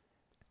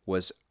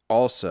was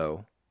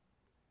also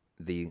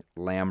the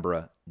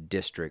Lambra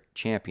District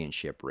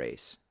Championship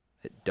race.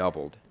 It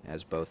doubled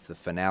as both the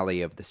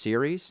finale of the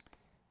series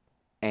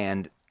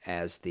and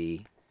as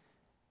the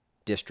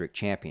district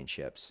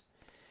championships.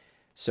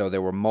 So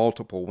there were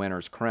multiple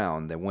winners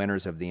crowned. The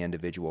winners of the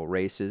individual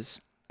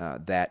races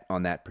that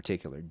on that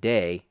particular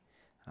day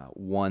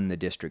won the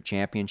district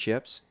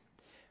championships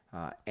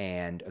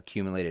and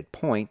accumulated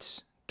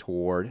points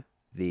toward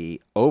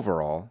the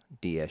overall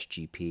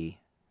DSGP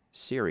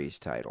series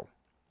title.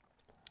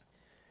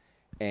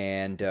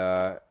 And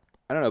I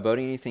don't know,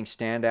 Boedi, anything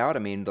stand out? I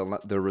mean,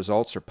 the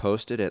results are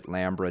posted at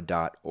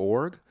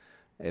lambra.org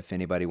if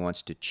anybody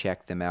wants to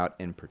check them out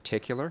in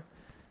particular.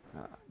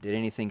 Did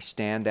anything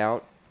stand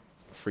out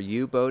for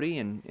you, Boedi,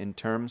 in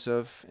terms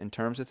of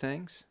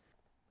things?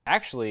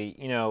 Actually,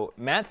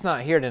 Matt's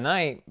not here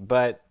tonight,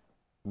 but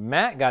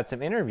Matt got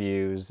some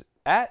interviews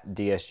at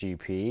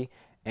DSGP,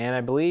 and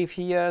I believe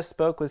he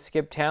spoke with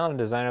Skip Talon,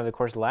 designer of the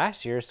course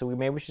last year, so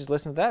maybe we should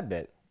listen to that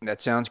bit. That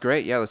sounds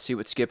great. Yeah, let's see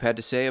what Skip had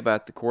to say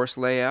about the course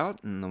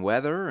layout and the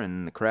weather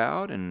and the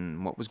crowd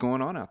and what was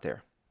going on out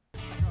there.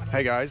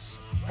 Hey guys,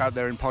 out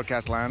there in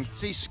podcast land.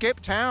 See, Skip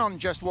Town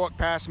just walked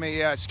past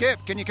me.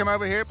 Skip, can you come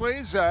over here,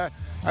 please? I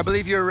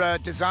believe you're a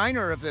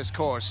designer of this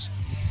course.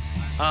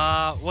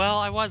 Well,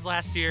 I was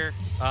last year.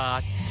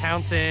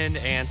 Townsend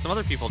and some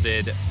other people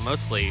did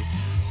mostly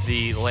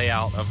the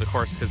layout of the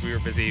course because we were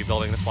busy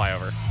building the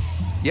flyover.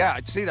 Yeah,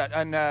 I'd see that.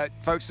 And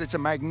folks, it's a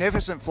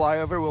magnificent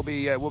flyover.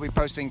 We'll be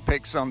posting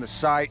pics on the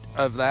site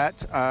of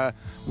that.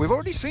 We've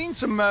already seen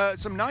some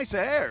nice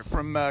air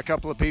from a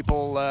couple of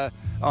people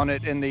on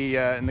it in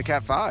the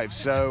Cat 5.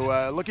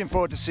 So looking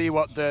forward to see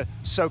what the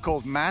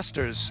so-called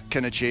masters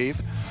can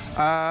achieve.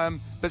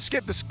 But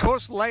Skip, this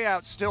course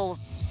layout's still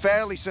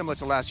fairly similar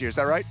to last year. Is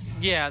that right?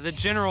 Yeah, the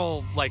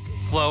general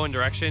flow and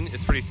direction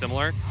is pretty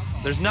similar.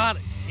 There's not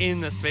in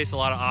the space a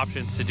lot of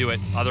options to do it.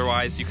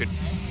 Otherwise, you could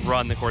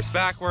run the course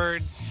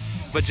backwards.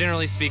 But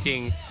generally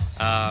speaking,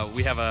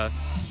 we have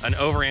an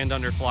over and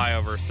under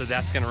flyover, so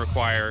that's going to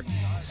require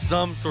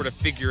some sort of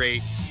figure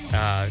eight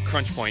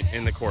crunch point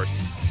in the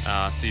course.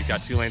 So you've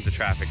got 2 lanes of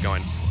traffic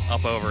going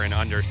up, over, and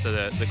under, so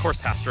the course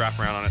has to wrap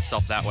around on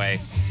itself that way.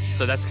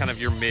 So that's kind of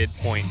your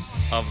midpoint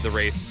of the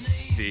race,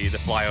 the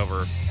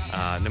flyover,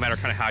 no matter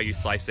kind of how you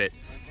slice it.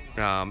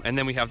 And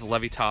then we have the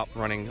levee top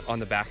running on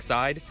the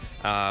backside,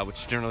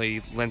 which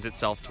generally lends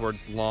itself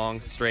towards long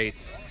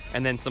straights,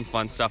 and then some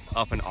fun stuff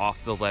up and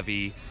off the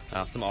levee,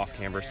 some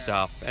off-camber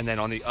stuff. And then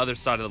on the other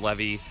side of the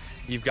levee,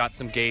 you've got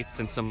some gates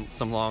and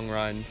some long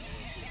runs.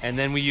 And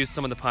then we use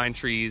some of the pine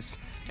trees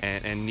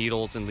and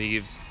needles and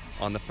leaves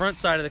on the front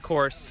side of the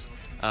course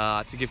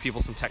to give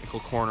people some technical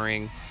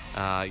cornering,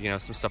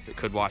 some stuff that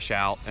could wash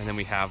out. And then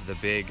we have the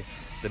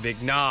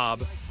big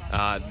knob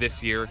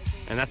this year,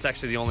 and that's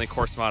actually the only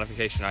course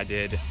modification I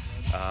did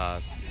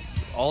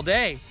all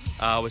day,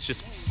 was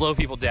just slow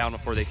people down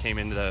before they came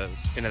into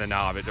the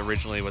knob. It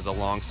originally was a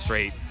long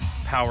straight,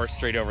 power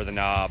straight over the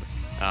knob,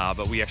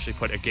 but we actually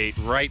put a gate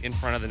right in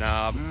front of the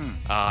knob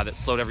that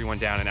slowed everyone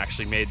down and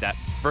actually made that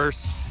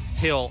first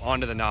hill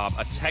onto the knob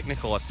a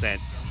technical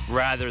ascent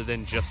rather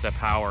than just a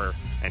power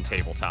and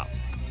tabletop.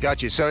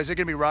 Gotcha. So is it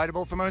going to be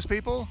rideable for most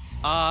people?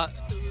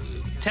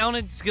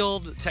 Talented,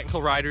 skilled,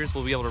 technical riders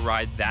will be able to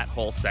ride that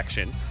whole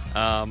section.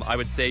 I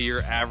would say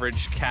your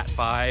average Cat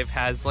 5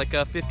 has like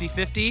a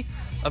 50-50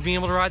 of being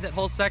able to ride that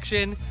whole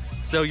section.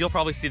 So you'll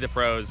probably see the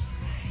pros,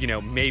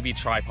 maybe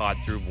tripod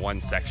through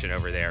one section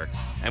over there.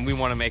 And we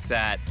want to make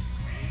that,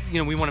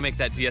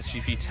 that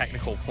DSGP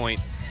technical point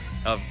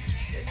of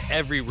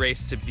every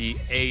race to be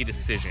a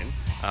decision.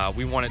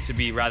 We want it to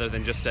be, rather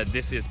than just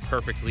this is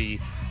perfectly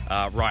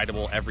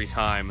rideable every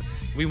time.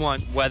 We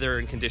want weather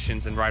and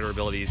conditions and rider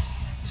abilities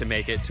to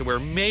make it to where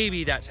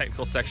maybe that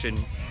technical section,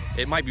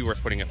 it might be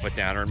worth putting a foot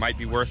down, or it might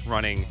be worth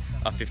running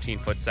a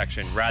 15-foot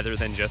section rather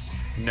than just,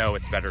 no,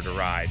 it's better to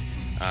ride.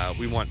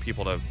 We want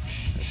people to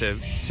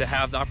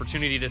have the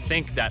opportunity to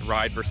think that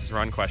ride versus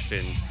run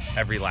question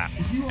every lap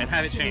and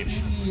have it change.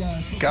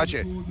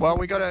 Gotcha. Well,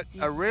 we got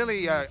a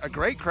really a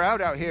great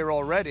crowd out here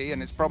already,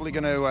 and it's probably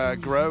going to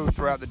grow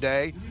throughout the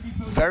day.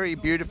 Very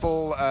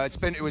beautiful.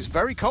 It was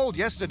very cold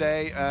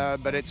yesterday,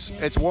 but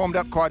it's warmed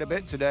up quite a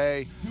bit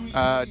today.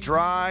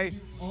 Dry,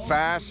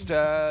 fast.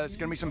 It's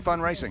going to be some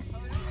fun racing.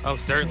 Oh,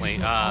 certainly.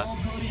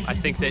 I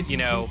think that,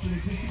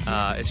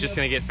 it's just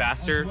going to get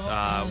faster.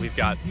 We've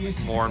got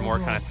more and more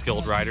kind of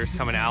skilled riders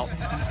coming out,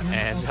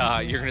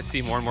 and you're going to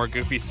see more and more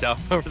goofy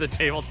stuff over the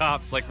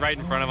tabletops, like right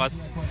in front of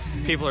us.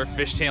 People are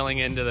fishtailing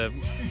into the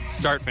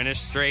start-finish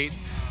straight.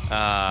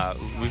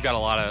 We've got a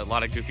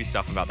lot of goofy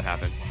stuff about to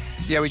happen.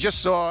 Yeah, we just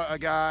saw a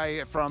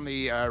guy from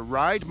the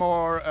Ride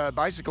More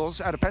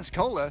Bicycles out of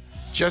Pensacola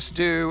just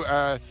do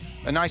a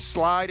nice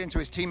slide into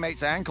his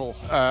teammate's ankle,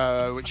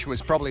 which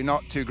was probably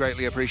not too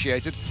greatly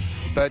appreciated.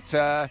 But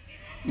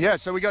yeah,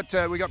 so we got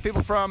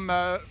people from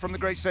the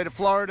great state of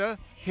Florida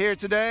here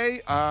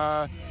today.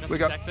 We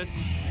got Texas.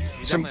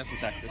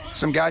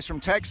 Some guys from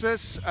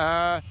Texas.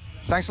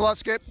 Thanks a lot,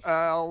 Skip.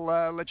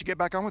 I'll let you get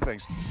back on with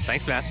things.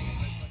 Thanks, Matt.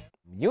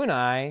 You and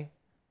I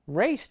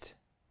raced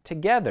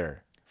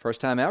together. First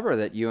time ever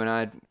that you and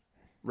I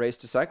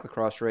raced a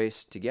cyclocross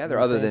race together,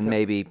 other than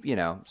maybe,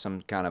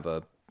 some kind of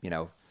a,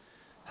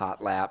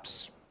 hot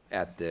laps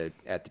at the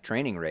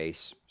training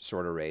race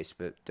sort of race.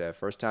 But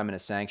first time in a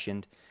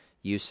sanctioned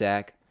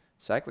USAC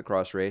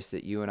cyclocross race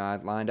that you and I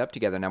lined up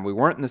together. Now, we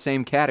weren't in the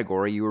same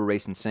category. You were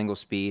racing single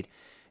speed,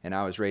 and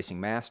I was racing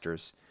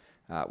masters,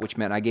 which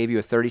meant I gave you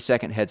a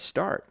 30-second head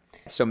start.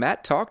 So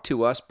Matt talked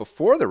to us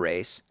before the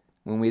race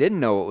when we didn't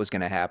know what was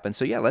going to happen.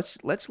 So yeah, let's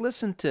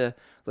listen to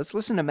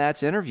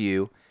Matt's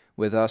interview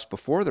with us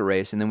before the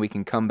race, and then we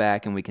can come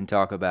back and we can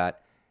talk about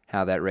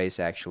how that race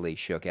actually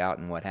shook out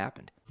and what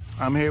happened.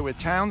 I'm here with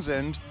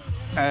Townsend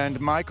and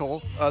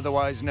Michael,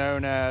 otherwise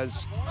known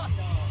as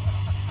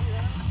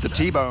the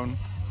T-Bone,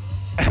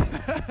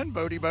 and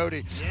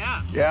Boedi.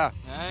 Yeah.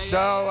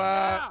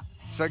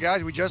 So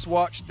guys, we just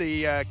watched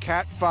the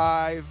Cat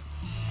 5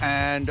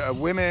 and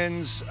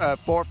women's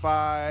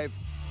 4-5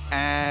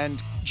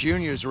 and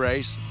juniors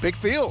race. Big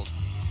field.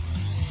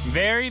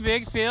 Very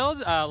big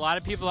field. A lot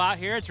of people out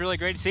here. It's really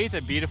great to see. It's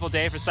a beautiful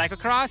day for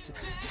cyclocross.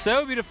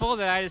 So beautiful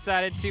that I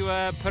decided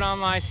to put on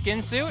my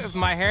skin suit with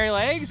my hairy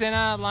legs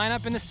and line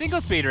up in the single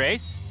speed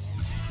race.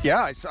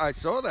 Yeah, I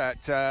saw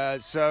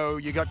that. So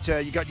you got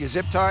your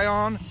zip tie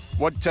on.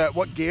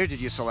 What gear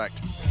did you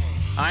select?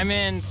 I'm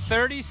in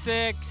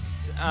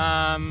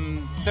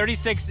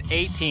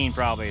 3618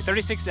 probably.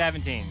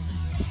 3617.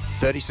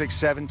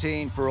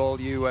 3617 for all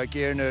you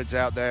gear nerds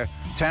out there.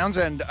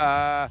 Townsend,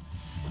 how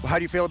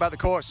do you feel about the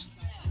course?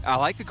 I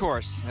like the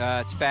course.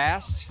 It's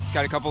fast. It's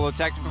got a couple of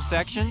technical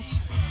sections.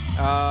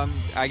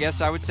 I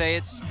guess I would say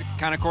it's the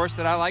kind of course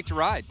that I like to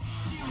ride.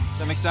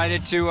 So I'm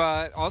excited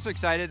also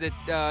excited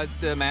that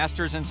the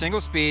Masters and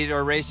single speed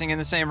are racing in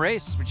the same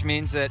race, which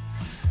means that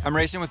I'm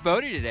racing with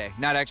Boedi today.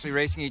 Not actually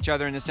racing each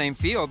other in the same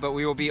field, but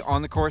we will be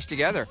on the course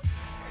together.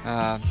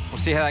 We'll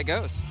see how that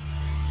goes.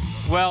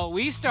 Well,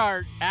 we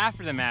start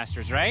after the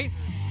Masters, right?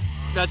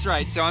 That's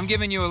right. So I'm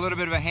giving you a little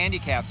bit of a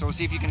handicap, so we'll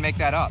see if you can make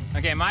that up.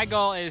 Okay, my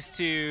goal is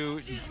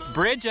to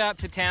bridge up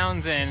to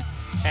Townsend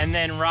and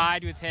then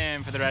ride with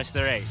him for the rest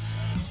of the race.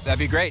 That'd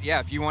be great,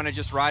 yeah. If you want to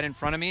just ride in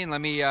front of me and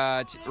let me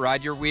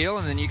ride your wheel,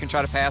 and then you can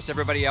try to pass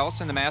everybody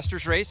else in the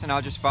Masters race, and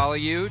I'll just follow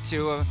you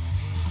to a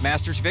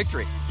Masters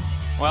victory.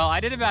 Well, I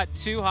did about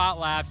 2 hot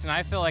laps, and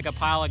I feel like a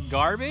pile of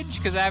garbage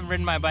because I haven't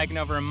ridden my bike in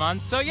over a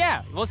month. So,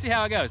 yeah, we'll see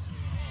how it goes.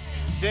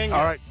 Ding.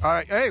 All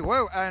right. Hey,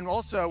 whoa, and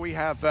also we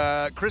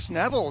have Chris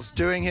Neville's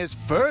doing his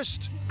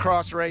first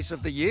cross race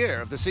of the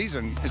year, of the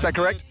season. Is that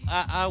correct?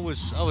 I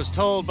was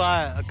told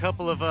by a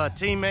couple of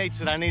teammates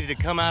that I needed to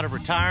come out of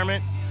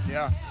retirement.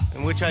 Yeah.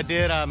 In which I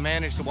did. I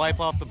managed to wipe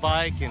off the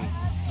bike and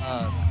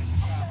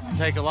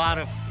take a lot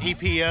of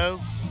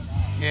EPO.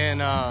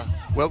 And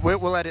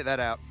we'll edit that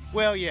out.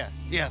 Well, yeah.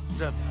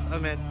 I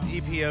mean,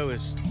 EPO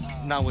is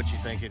not what you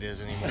think it is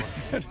anymore.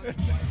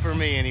 For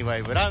me,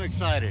 anyway. But I'm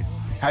excited.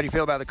 How do you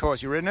feel about the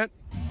course? You ridden it?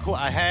 Cool.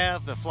 I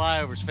have. The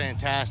flyover's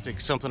fantastic.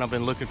 Something I've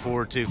been looking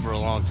forward to for a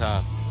long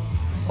time.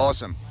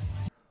 Awesome.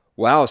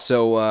 Wow,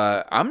 so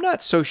I'm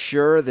not so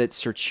sure that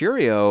Sir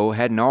Cheerio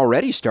hadn't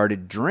already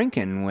started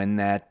drinking when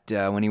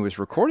he was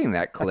recording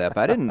that clip.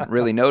 I didn't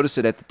really notice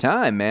it at the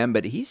time, man,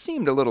 but he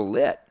seemed a little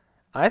lit.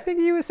 I think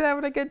he was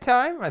having a good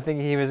time. I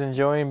think he was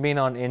enjoying being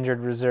on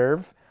injured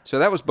reserve. So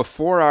that was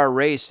before our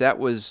race. That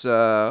was it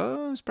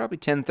was probably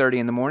 10:30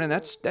 in the morning.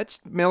 That's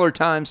Miller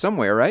time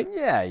somewhere, right?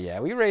 Yeah.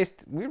 We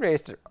raced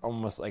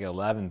almost like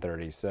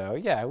 11:30. So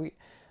yeah, it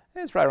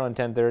was probably around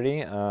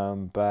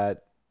 10:30.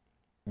 But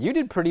you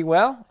did pretty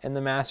well in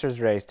the Masters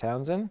race,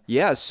 Townsend.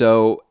 Yeah.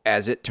 So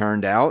as it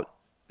turned out,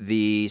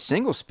 the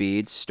single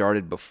speeds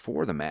started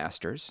before the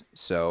Masters.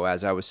 So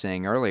as I was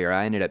saying earlier,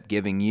 I ended up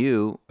giving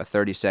you a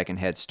 30-second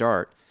head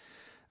start.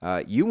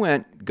 You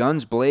went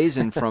guns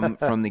blazing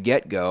from the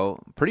get-go.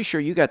 Pretty sure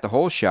you got the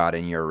whole shot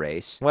in your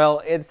race.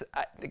 Well, it's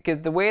because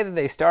the way that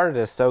they started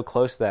us so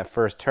close to that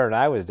first turn,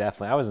 I was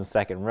in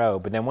second row.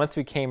 But then once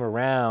we came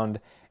around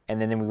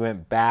and then we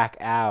went back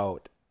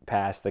out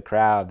past the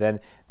crowd, then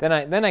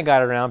I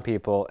got around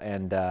people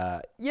and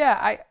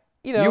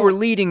you were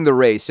leading the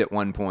race at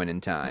one point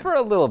in time for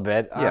a little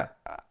bit. Yeah,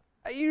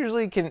 I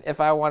usually can, if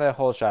I want a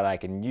whole shot, I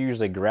can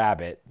usually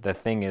grab it. The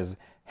thing is,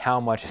 how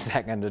much is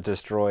that going to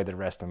destroy the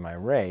rest of my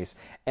race?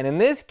 And in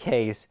this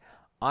case,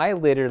 I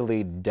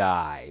literally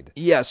died.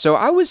 Yeah, so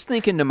I was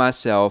thinking to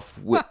myself,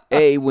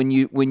 A, when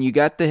you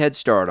got the head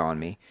start on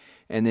me,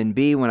 and then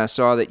B, when I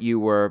saw that you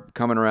were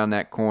coming around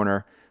that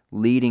corner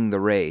leading the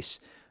race,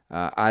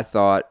 I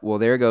thought, well,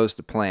 there goes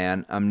the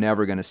plan. I'm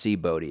never going to see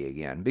Boedi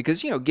again.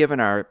 Because, given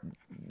our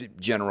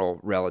general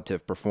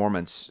relative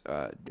performance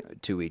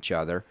to each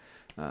other,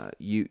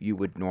 you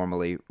would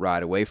normally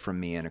ride away from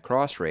me in a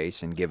cross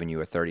race and giving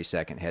you a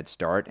 30-second head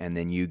start, and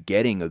then you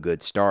getting a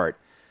good start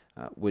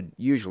would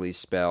usually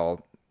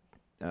spell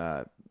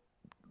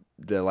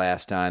the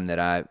last time that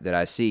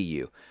I see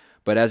you.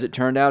 But as it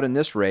turned out in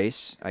this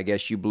race, I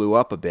guess you blew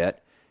up a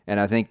bit, and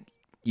I think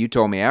you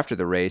told me after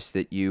the race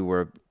that you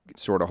were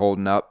sort of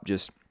holding up,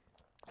 just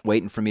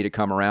waiting for me to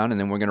come around, and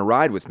then we're going to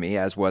ride with me,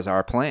 as was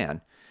our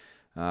plan.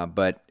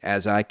 But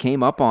as I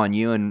came up on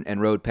you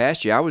and rode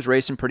past you, I was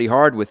racing pretty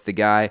hard with the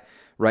guy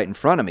right in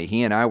front of me.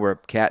 He and I were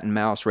cat and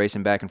mouse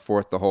racing back and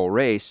forth the whole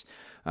race,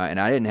 and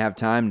I didn't have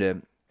time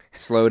to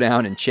slow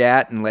down and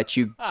chat and let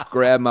you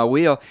grab my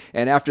wheel.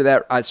 And after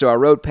that, I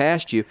rode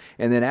past you,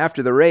 and then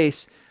after the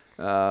race,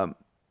 I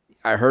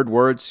heard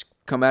words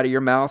come out of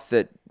your mouth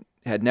that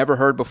had never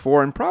heard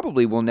before and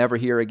probably will never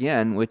hear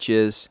again, which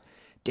is,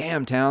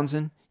 "Damn,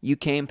 Townsend, you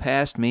came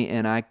past me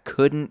and I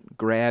couldn't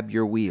grab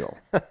your wheel."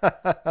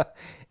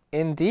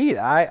 Indeed,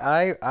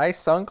 I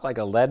sunk like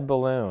a lead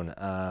balloon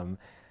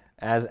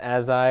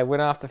as I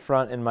went off the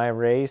front in my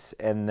race,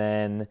 and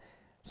then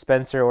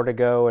Spencer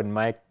Ortego and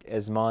Mike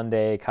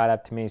Esmonde caught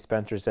up to me.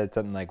 Spencer said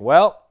something like,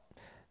 "Well,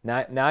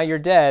 now you're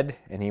dead,"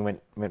 and he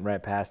went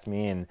right past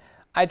me, and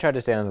I tried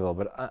to stay on the wheel,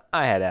 but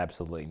I had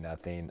absolutely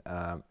nothing.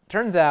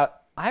 Turns out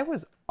I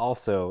was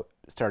also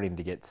starting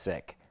to get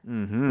sick.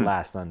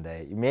 Last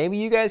Sunday. Maybe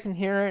you guys can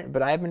hear it,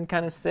 but I've been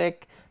kind of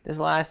sick this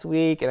last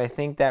week, and I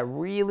think that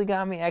really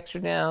got me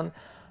extra down.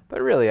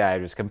 but really I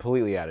was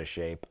completely out of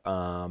shape.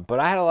 But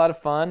I had a lot of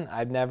fun.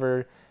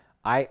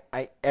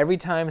 Every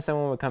time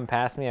someone would come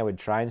past me, I would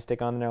try and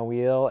stick on their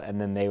wheel, and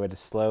then they would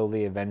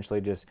slowly, eventually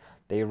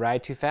they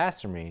ride too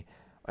fast for me.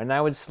 And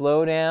I would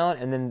slow down,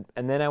 and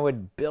then I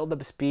would build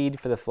up speed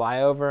for the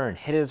flyover and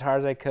hit it as hard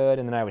as I could,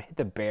 and then I would hit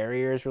the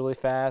barriers really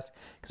fast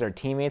because our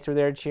teammates were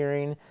there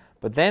cheering.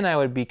 But then I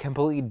would be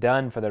completely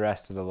done for the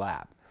rest of the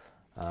lap.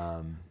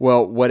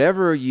 Well,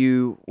 whatever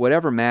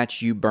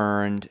match you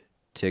burned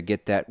to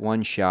get that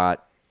one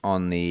shot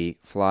on the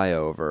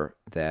flyover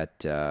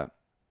that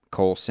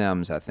Cole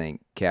Sims, I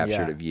think,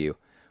 captured of you.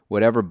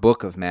 Whatever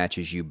book of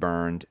matches you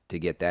burned to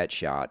get that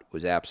shot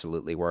was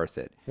absolutely worth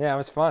it. Yeah, it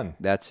was fun.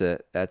 That's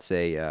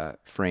a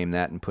frame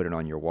that and put it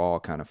on your wall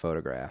kind of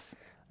photograph.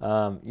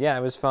 Yeah,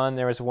 it was fun.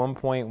 There was one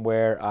point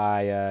where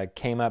I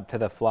came up to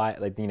the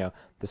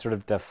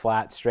the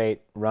flat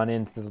straight run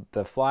into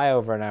the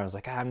flyover, and I was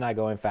like, I'm not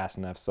going fast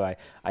enough. So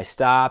I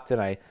stopped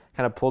and I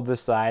kind of pulled to the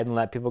side and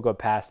let people go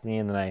past me,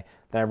 and then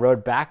I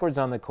rode backwards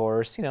on the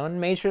course,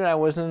 and made sure that I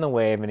wasn't in the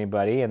way of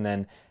anybody. And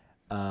then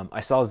I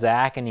saw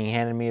Zach, and he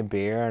handed me a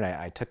beer, and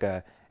I took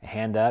a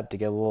hand up to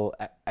get a little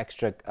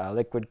extra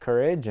liquid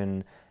courage,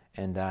 and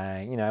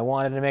I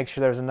wanted to make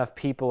sure there was enough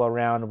people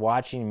around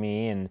watching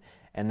me, and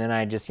then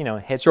I just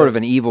hit sort of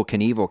an Evel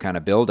Knievel kind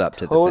of build up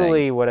to the thing.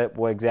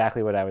 Totally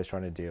exactly what I was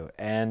trying to do,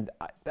 and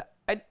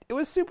it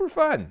was super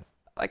fun.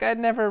 Like, I'd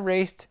never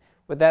raced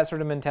with that sort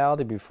of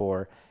mentality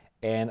before,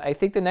 and I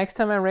think the next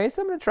time I race,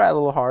 I'm going to try a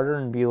little harder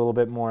and be a little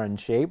bit more in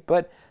shape.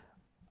 But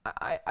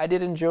I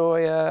did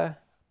enjoy.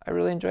 I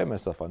really enjoyed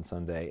myself on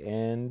Sunday,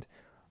 and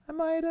I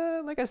might,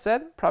 like I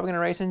said, probably going to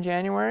race in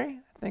January.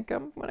 I think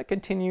I'm going to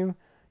continue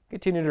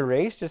to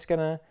race, just going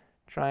to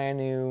try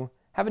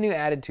have a new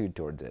attitude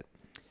towards it.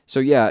 So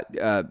yeah,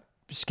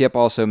 Skip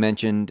also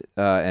mentioned,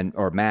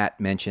 or Matt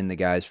mentioned the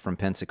guys from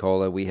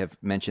Pensacola. We have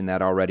mentioned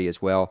that already as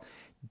well.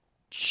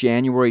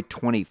 January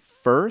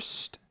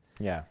 21st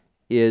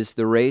is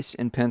the race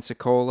in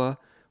Pensacola.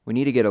 We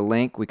need to get a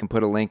link. We can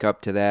put a link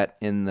up to that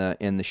in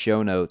the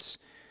show notes.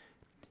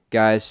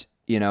 Guys,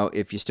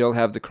 if you still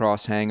have the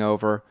cross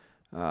hangover,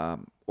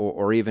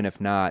 or even if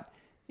not,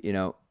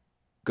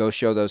 go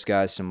show those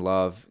guys some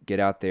love. Get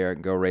out there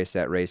and go race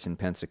that race in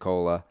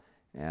Pensacola.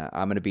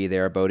 I'm going to be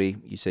there. Bodie,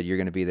 you said you're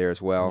going to be there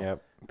as well.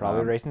 Yep,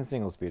 probably racing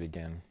single speed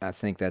again. I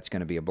think that's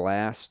going to be a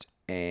blast,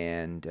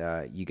 and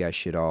you guys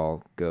should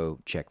all go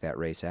check that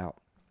race out.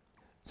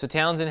 So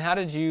Townsend, how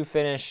did you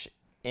finish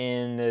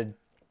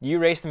you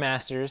raced the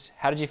Masters.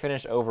 How did you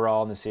finish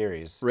overall in the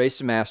series? Raced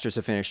the Masters.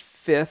 I finished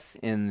 5th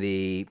in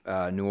the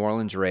New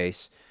Orleans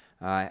race.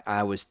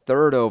 I was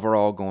 3rd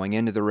overall going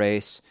into the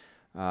race,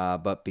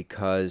 but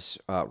because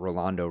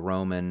Rolando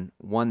Roman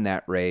won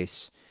that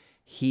race,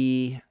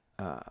 he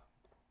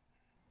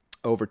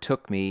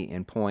overtook me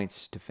in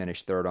points to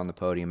finish 3rd on the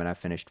podium, and I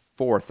finished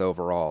 4th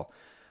overall.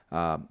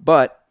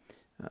 But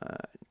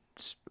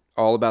it's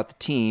all about the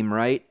team,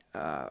 right?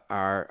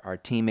 Our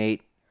teammate,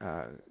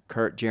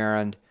 Kurt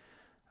Gerand,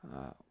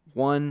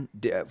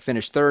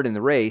 finished 3rd in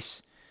the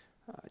race,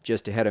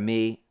 just ahead of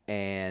me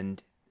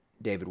and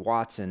David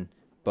Watson,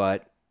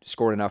 but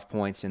scored enough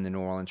points in the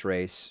New Orleans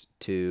race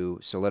to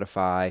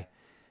solidify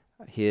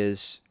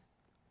his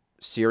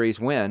series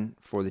win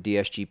for the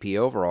DSGP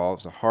overall. It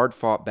was a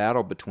hard-fought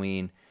battle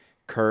between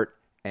Kurt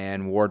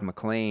and Ward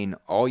McLean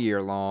all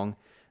year long.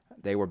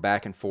 They were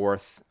back and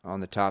forth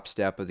on the top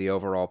step of the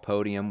overall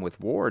podium,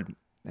 with Ward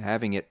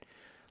having it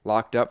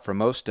locked up for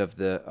most of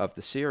the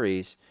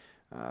series,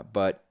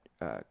 but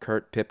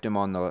Kurt pipped him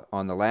on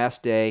the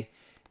last day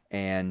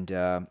and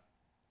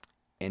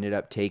ended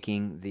up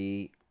taking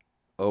the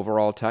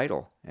overall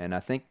title. And I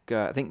think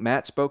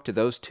Matt spoke to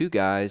those two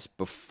guys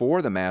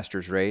before the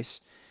Masters race,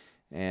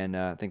 and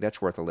I think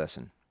that's worth a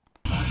listen.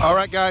 All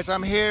right, guys,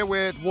 I'm here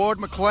with Ward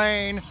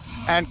McLean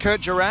and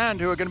Kurt Gerand,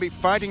 who are going to be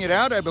fighting it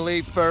out, I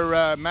believe,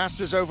 for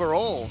Masters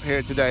overall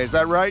here today. Is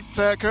that right,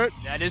 Kurt?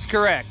 That is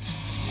correct.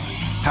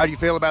 How do you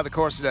feel about the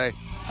course today?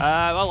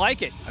 I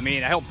like it. I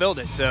mean, I helped build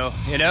it, so,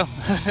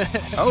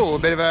 Oh, a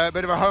bit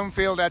of a home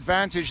field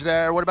advantage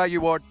there. What about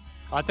you, Ward?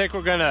 I think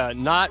we're going to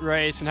not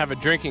race and have a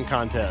drinking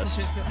contest.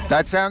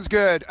 That sounds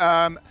good.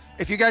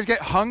 If you guys get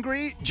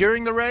hungry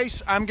during the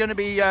race, I'm going to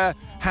be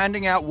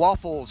handing out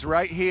waffles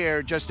right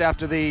here just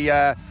after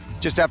the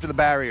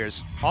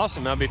barriers.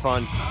 Awesome, that'll be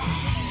fun.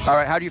 All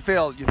right, how do you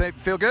feel? You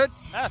feel good?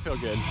 I feel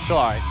good. Feel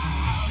all right.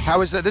 How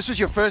was that? This was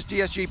your first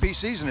DSGP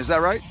season, is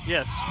that right?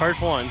 Yes,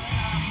 first one.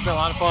 It's been a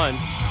lot of fun.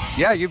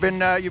 Yeah, you've been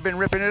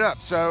ripping it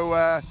up.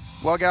 So,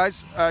 well,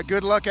 guys,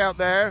 good luck out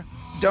there.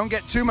 Don't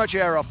get too much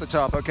air off the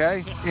top,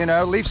 okay?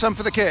 Leave some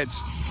for the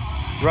kids.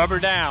 Rubber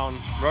down,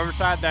 rubber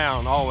side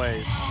down,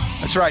 always.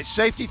 That's right.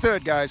 Safety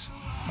third, guys.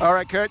 All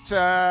right, Kurt.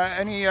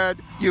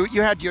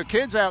 You had your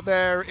kids out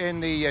there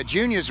in the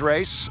juniors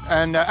race,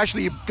 and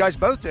actually, you guys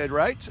both did,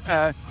 right?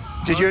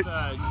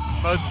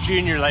 Both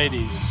junior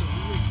ladies.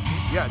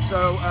 Yeah.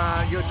 So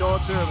your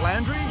daughter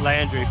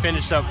Landry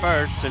finished up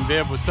first, and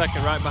Viv was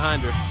second, right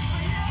behind her.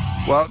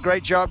 Well,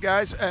 great job,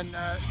 guys. And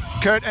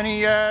Kurt,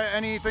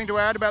 anything to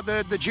add about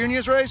the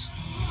juniors race?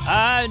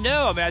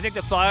 No. I mean, I think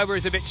the flyover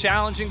is a bit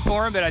challenging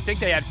for them, but I think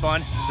they had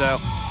fun. So.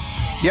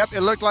 Yep,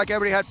 it looked like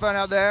everybody had fun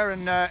out there,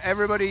 and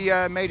everybody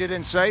made it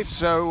in safe.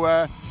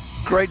 So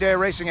great day of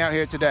racing out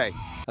here today.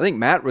 I think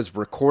Matt was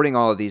recording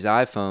all of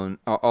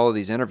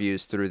these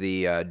interviews through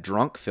the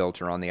drunk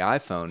filter on the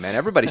iPhone. Man,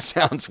 everybody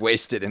sounds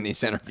wasted in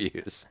these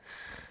interviews.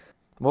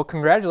 Well,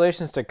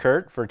 congratulations to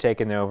Kurt for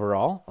taking the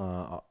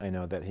overall. I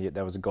know that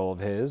that was a goal of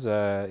his.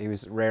 He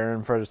was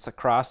raring for us to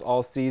cross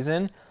all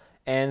season.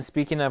 And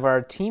speaking of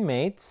our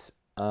teammates,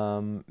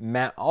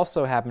 Matt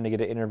also happened to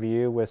get an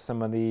interview with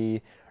some of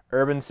the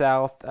Urban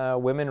South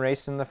women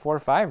racing the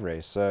 4-5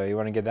 race. So you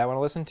want to give that one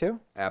a listen to?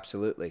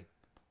 Absolutely.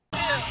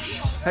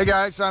 Hey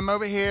guys, I'm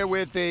over here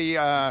with the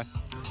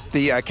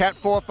Cat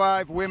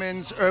 4-5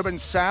 Women's Urban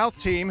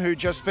South team who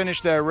just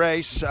finished their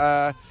race.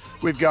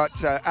 We've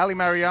got Ali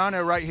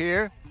Mariano right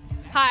here.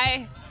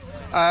 Hi.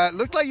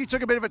 Looked like you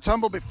took a bit of a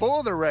tumble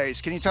before the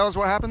race. Can you tell us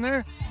what happened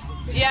there?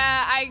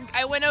 Yeah,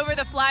 I went over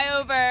the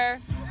flyover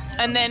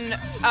and then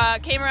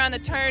came around the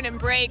turn and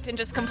braked and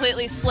just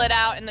completely slid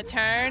out in the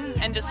turn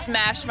and just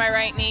smashed my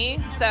right knee.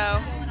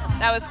 So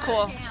that was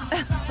cool.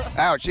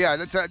 Ouch, yeah,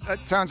 that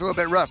sounds a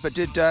little bit rough, but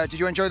did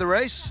you enjoy the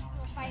race?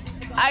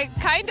 I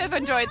kind of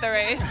enjoyed the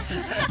race.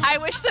 I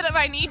wish that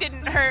my knee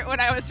didn't hurt when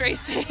I was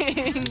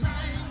racing.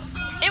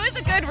 It was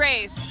a good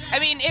race. I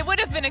mean, it would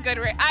have been a good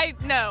race.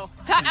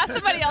 Ask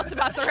somebody else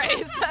about the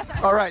race.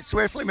 All right,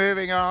 swiftly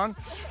moving on.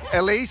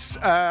 Elise,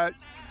 how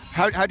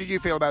did you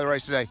feel about the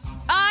race today?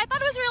 I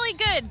thought it was really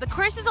good. The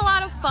course is a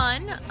lot of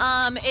fun.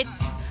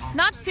 It's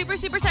not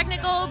super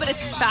technical, but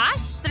it's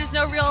fast. There's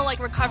no real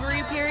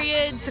recovery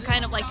period to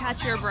kind of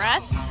catch your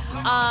breath.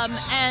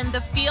 And the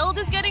field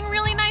is getting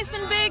really nice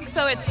and big,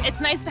 so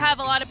it's nice to have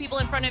a lot of people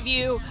in front of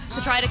you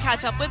to try to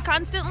catch up with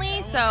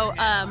constantly. So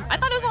I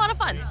thought it was a lot of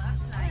fun.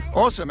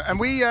 Awesome, and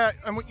we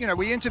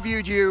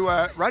interviewed you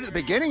right at the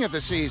beginning of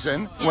the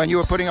season when you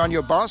were putting on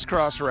your Boss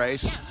Cross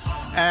race,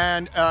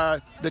 and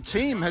the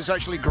team has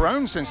actually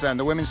grown since then,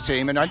 the women's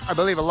team, and I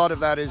believe a lot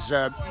of that is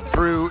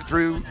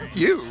through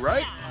you,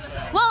 right?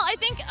 Well, I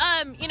think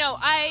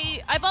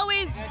I've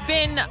always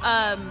been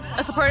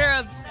a supporter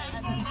of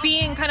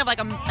being kind of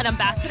an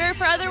ambassador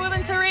for other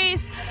women to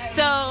race.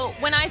 So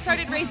when I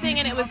started racing,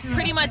 and it was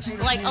pretty much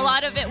a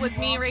lot of it was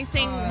me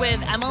racing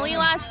with Emily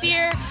last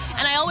year,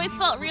 and I always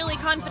felt really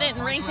confident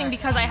in racing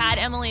because I had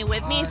Emily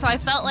with me. So I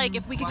felt like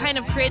if we could kind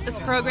of create this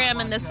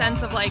program in the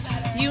sense of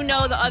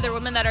the other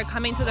women that are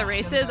coming to the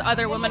races,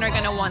 other women are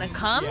going to want to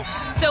come.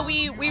 So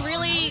we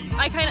really,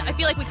 I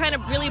feel like we kind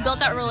of really built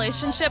that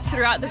relationship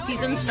throughout the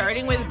season,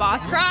 starting with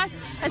Boss Cross.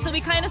 And so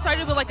we kind of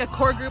started with a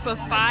core group of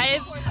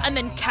 5 and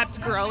then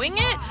kept growing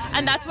it.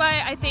 And that's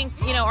why I think,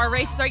 our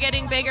races are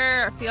getting bigger,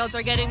 our fields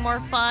are getting more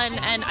fun,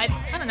 and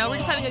I don't know, we're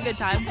just having a good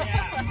time.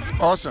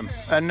 Awesome.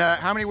 And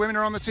how many women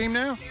are on the team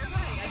now?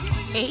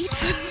 8.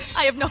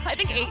 I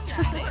think 8.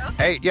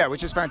 8, yeah,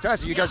 which is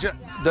fantastic. You guys are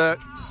the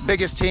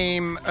biggest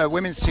team,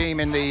 women's team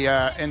in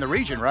the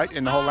region, right?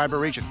 In the whole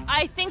Ladbroke region.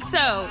 I think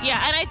so,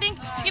 yeah. And I think,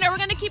 we're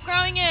going to keep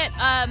growing it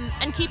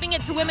and keeping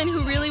it to women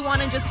who really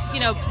want to just,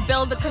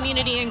 build the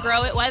community and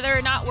grow it, whether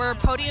or not we're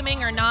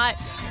podiuming or not.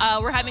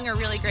 We're having a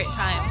really great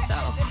time,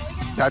 so.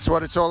 That's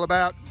what it's all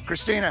about.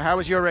 Christina, how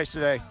was your race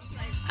today?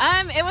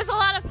 It was a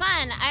lot of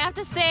fun. I have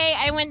to say,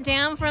 I went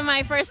down from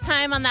my first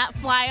time on that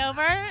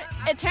flyover.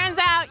 It turns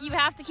out you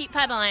have to keep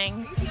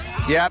pedaling.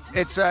 Yep,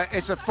 it's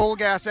a full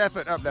gas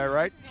effort up there,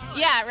 right?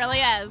 Yeah, it really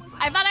is.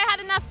 I thought I had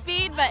enough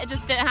speed, but it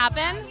just didn't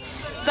happen.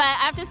 But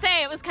I have to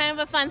say, it was kind of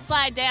a fun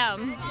slide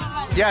down.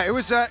 Yeah, it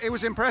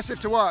was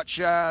impressive to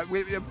watch.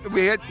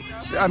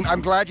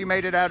 I'm glad you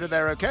made it out of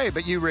there okay,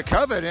 but you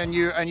recovered and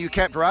you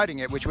kept riding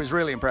it, which was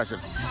really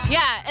impressive.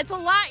 Yeah, it's a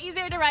lot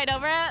easier to ride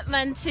over it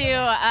than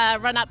to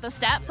run up the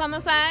steps on the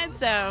side.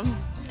 So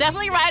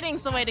definitely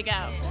riding's the way to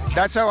go.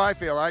 That's how I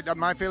feel.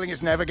 My feeling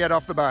is never get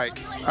off the bike.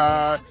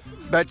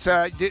 But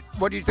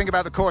what do you think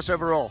about the course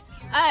overall?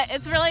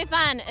 It's really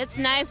fun. It's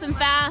nice and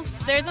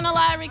fast. There isn't a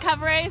lot of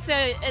recovery, so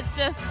it's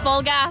just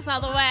full gas all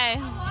the way.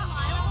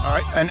 All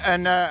right.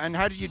 And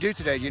how did you do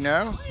today? Do you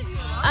know?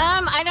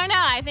 I don't know.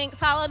 I think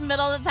solid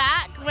middle of the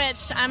pack,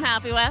 which I'm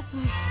happy with.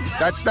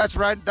 That's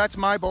right. That's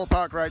my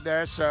ballpark right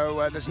there.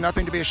 So there's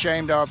nothing to be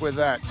ashamed of with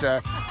that.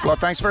 Well,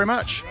 thanks very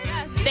much.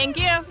 Thank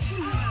you.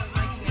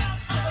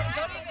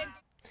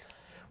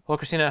 Well,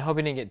 Christina, I hope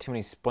you didn't get too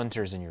many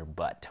splinters in your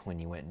butt when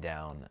you went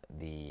down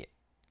the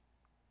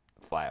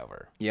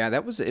flyover. Yeah,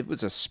 it was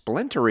a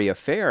splintery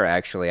affair,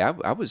 actually.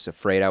 I was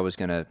afraid I was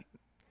going to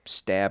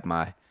stab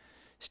my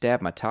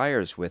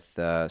tires with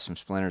some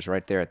splinters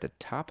right there at the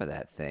top of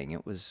that thing.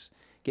 It was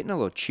getting a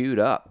little chewed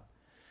up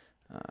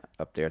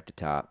there at the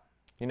top.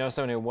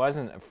 Someone who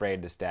wasn't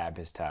afraid to stab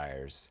his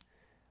tires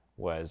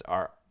was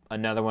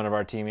another one of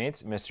our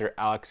teammates, Mr.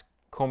 Alex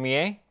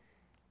Cormier.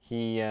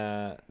 He,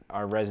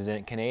 our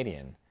resident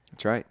Canadian.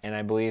 That's right. And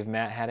I believe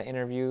Matt had an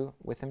interview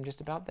with him just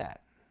about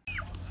that.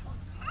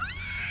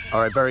 All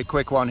right, very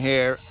quick one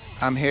here.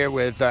 I'm here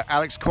with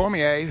Alex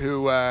Cormier,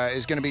 who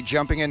is going to be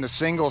jumping in the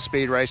single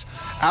speed race.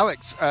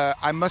 Alex,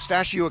 I must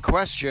ask you a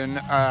question.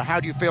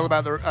 How do you feel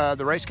about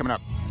the race coming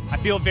up? I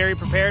feel very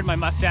prepared. My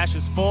mustache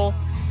is full.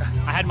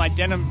 I had my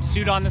denim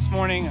suit on this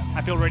morning.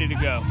 I feel ready to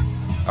go.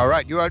 All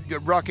right, you're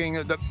rocking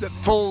the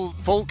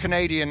full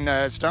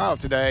Canadian style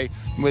today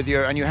with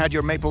and you had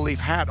your maple leaf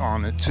hat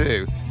on it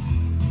too.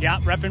 Yeah,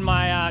 repping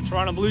my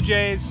Toronto Blue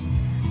Jays.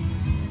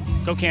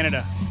 Go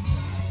Canada.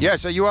 Yeah,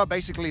 so you are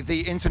basically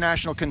the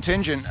international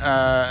contingent,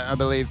 I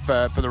believe,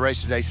 for the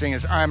race today, seeing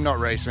as I'm not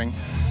racing.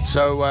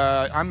 So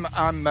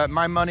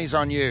my money's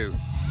on you.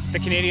 The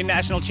Canadian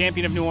national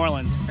champion of New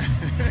Orleans.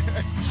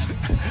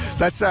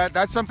 That's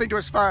something to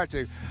aspire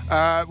to.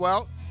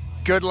 Well,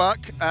 good luck.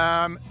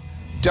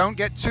 Don't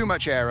get too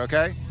much air,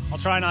 okay? I'll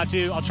try not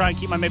to. I'll try and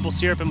keep my maple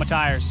syrup in my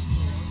tires.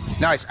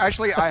 Nice.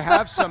 Actually, I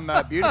have some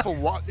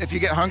beautiful. If you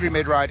get hungry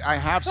mid-ride, I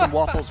have some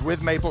waffles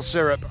with maple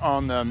syrup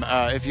on them.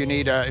 If you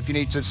need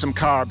some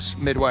carbs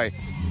midway.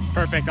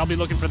 Perfect. I'll be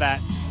looking for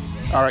that.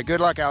 All right. Good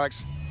luck,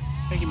 Alex.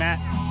 Thank you, Matt.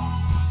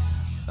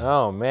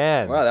 Oh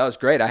man! Wow, that was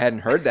great. I hadn't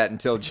heard that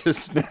until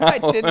just now. I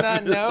did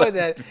not know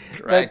that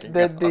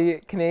the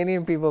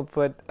Canadian people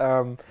put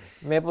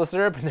maple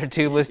syrup in their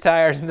tubeless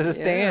tires into the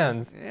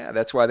stands. Yeah,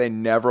 that's why they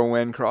never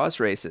win cross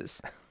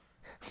races.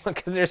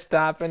 Because they're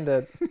stopping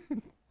to.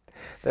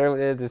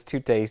 It's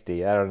too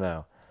tasty. I don't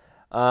know.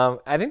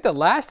 I think the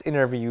last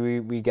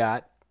interview we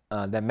got,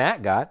 that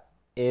Matt got,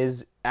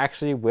 is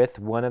actually with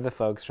one of the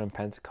folks from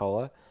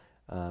Pensacola,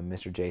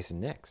 Mr.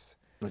 Jason Nix.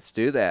 Let's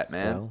do that,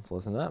 man. So let's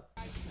listen up.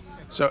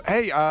 So,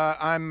 hey,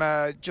 I'm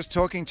just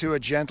talking to a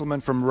gentleman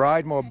from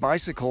Ride More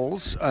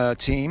Bicycles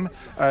team.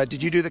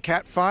 Did you do the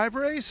Cat 5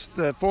 race,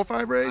 the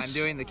 4-5 race?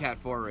 I'm doing the Cat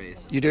 4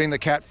 race. You're doing the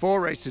Cat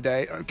 4 race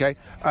today. Okay.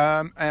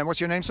 And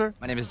what's your name, sir?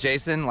 My name is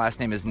Jason.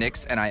 Last name is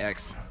Nix,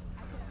 N-I-X.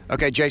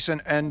 Okay,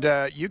 Jason. And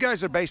you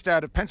guys are based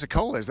out of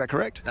Pensacola, is that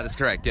correct? That is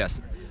correct,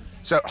 yes.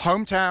 So,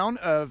 hometown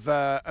of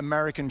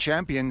American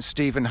champion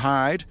Stephen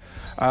Hyde.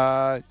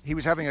 He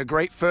was having a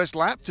great first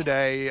lap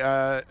today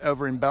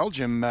over in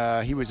Belgium.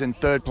 He was in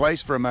third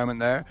place for a moment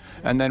there,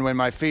 and then when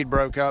my feed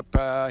broke up,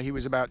 he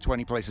was about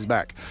 20 places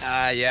back.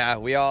 Yeah,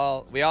 we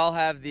all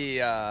have the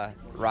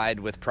ride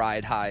with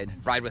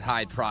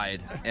Hyde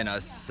pride in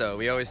us. So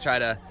we always try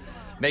to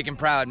make him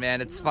proud,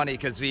 man. It's funny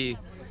because a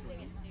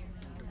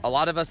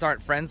lot of us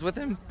aren't friends with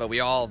him, but we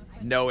all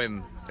know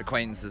him.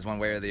 Acquaintances one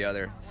way or the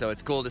other, so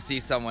it's cool to see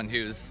someone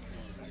who's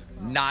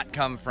not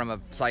come from a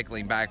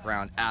cycling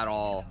background at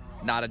all,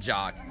 not a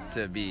jock,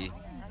 to be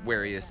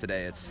where he is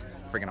today. It's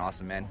freaking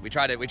awesome, man. We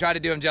try to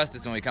do him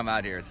justice when we come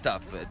out here. It's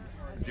tough, but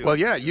well,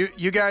 yeah,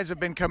 you guys have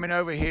been coming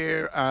over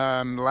here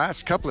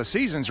last couple of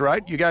seasons,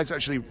 right? You guys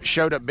actually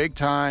showed up big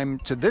time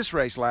to this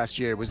race last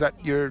year. Were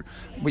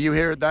you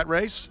here at that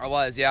race? I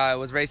was, yeah. I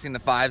was racing the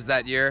 5s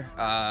that year,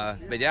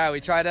 but yeah, we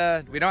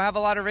don't have a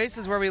lot of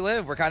races where we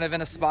live. We're kind of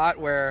in a spot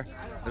where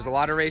there's a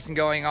lot of racing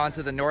going on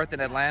to the north in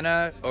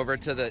Atlanta, over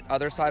to the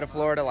other side of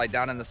Florida, like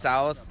down in the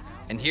south,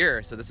 and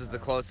here. So this is the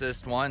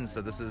closest one.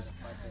 So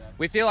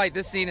we feel like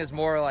this scene is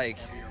more like,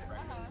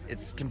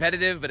 it's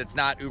competitive, but it's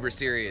not uber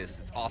serious.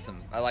 It's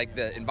awesome. I like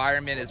the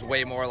environment is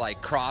way more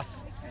like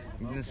cross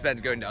instead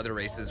of going to other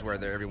races where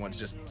everyone's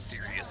just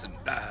serious and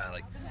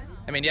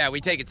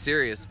we take it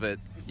serious, but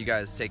you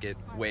guys take it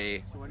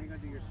way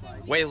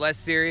less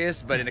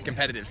serious, but in a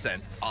competitive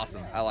sense. It's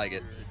awesome. I like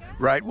it.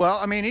 Right. Well,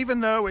 I mean, even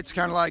though it's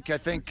kind of like, I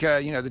think,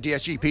 the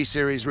DSGP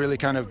series really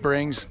kind of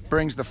brings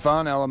the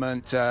fun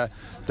element,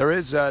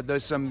 there's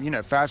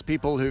some, fast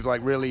people who've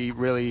like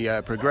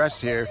really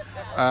progressed here.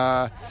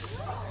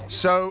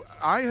 So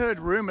I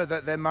heard rumor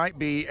that there might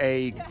be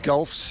a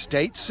Gulf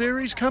State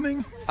series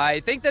coming.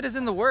 I think that is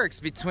in the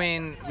works. We've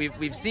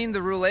seen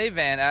the Roulet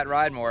van at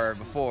Ridemore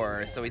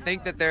before, so we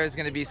think that there's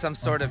going to be some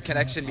sort of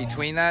connection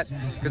between that,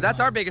 because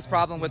that's our biggest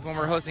problem with when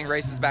we're hosting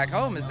races back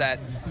home, is that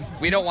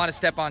we don't want to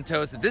step on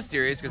toes of this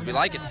series because we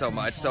like it so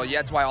much. So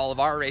that's why all of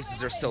our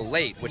races are so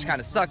late, which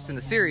kind of sucks in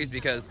the series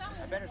because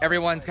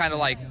everyone's kind of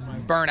like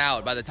burnt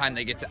out by the time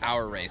they get to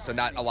our race. So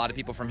not a lot of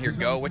people from here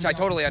go, which I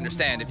totally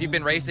understand. If you've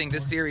been racing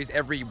this series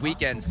every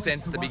weekend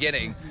since the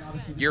beginning,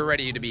 you're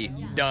ready to be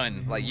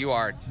done. Like, you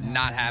are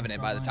not having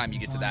it by the time you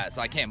get to that.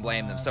 So I can't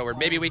blame them. So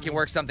maybe we can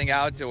work something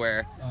out to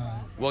where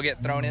we'll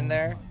get thrown in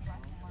there.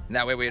 And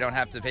that way we don't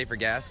have to pay for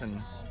gas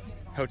and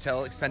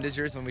hotel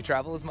expenditures when we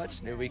travel as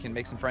much. Maybe we can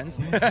make some friends.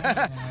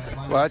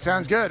 Well, it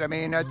sounds good. I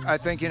mean, I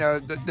think,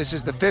 this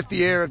is the 5th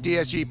year of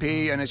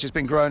DSGP, and it's just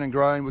been growing and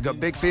growing. We've got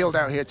big field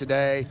out here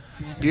today.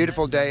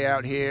 Beautiful day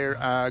out here.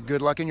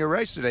 Good luck in your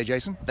race today,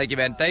 Jason. Thank you,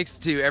 Ben. Thanks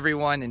to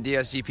everyone in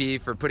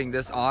DSGP for putting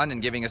this on and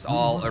giving us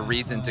all a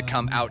reason to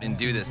come out and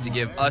do this, to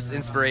give us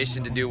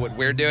inspiration to do what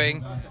we're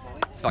doing.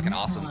 It's fucking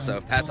awesome.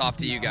 So hats off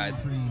to you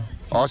guys.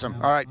 Awesome.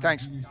 All right,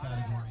 thanks.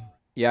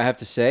 Yeah, I have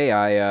to say,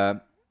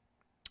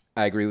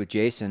 I agree with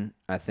Jason.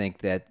 I think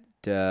that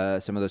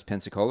some of those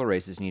Pensacola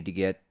races need to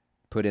get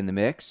put in the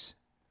mix,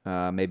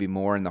 maybe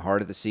more in the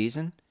heart of the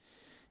season,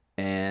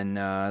 and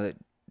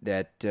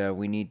that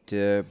we need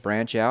to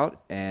branch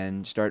out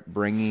and start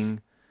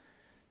bringing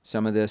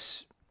some of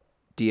this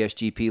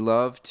DSGP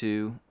love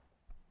to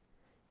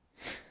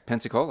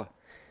Pensacola.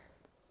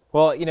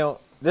 Well,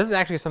 this is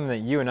actually something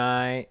that you and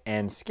I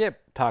and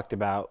Skip talked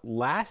about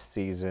last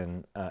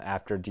season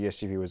after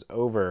DSGP was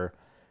over.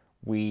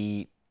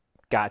 We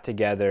got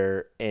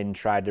together and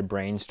tried to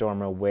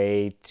brainstorm a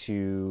way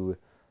to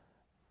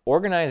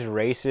organize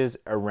races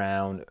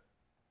around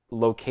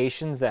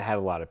locations that had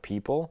a lot of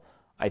people.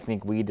 I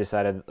think we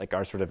decided, like,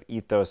 our sort of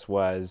ethos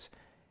was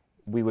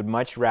we would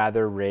much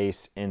rather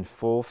race in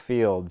full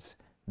fields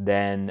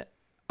than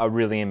a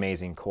really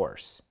amazing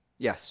course.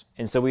 Yes.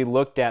 And so we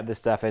looked at the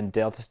stuff in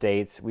Delta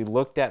States. We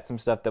looked at some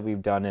stuff that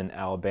we've done in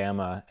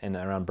Alabama and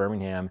around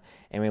Birmingham.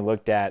 And we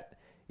looked at,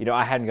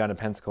 I hadn't gone to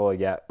Pensacola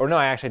yet. Or no,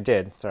 I actually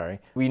did. Sorry.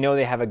 We know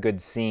they have a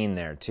good scene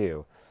there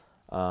too.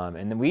 And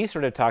then we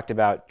sort of talked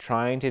about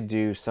trying to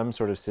do some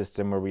sort of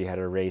system where we had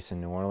a race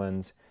in New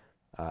Orleans,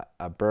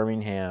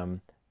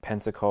 Birmingham,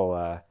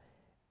 Pensacola,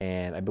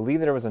 and I believe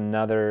there was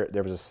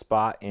a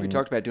spot in... We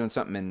talked about doing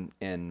something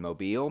in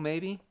Mobile,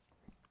 maybe?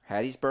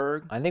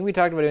 Hattiesburg? I think we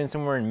talked about doing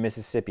somewhere in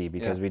Mississippi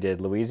because we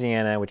did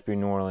Louisiana, which would be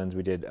New Orleans.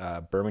 We did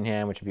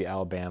Birmingham, which would be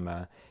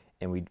Alabama,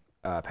 and we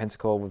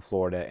Pensacola with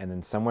Florida, and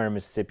then somewhere in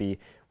Mississippi.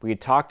 We had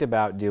talked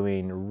about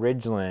doing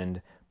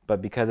Ridgeland,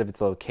 but because of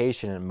its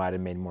location, it might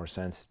have made more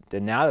sense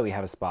now that we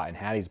have a spot in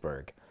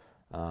Hattiesburg.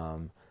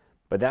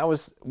 But that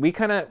was, we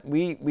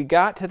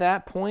got to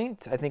that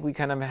point. I think we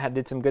kind of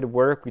did some good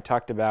work. We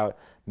talked about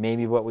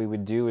maybe what we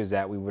would do is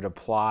that we would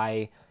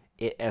apply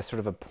it as sort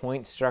of a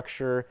point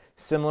structure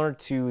similar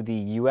to the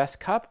U.S.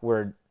 Cup,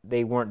 where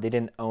they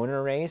didn't own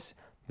a race,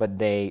 but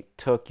they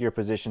took your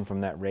position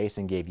from that race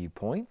and gave you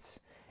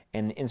points,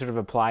 and sort of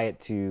apply it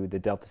to the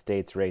Delta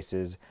States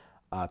races,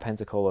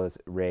 Pensacola's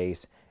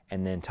race,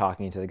 and then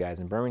talking to the guys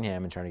in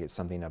Birmingham and trying to get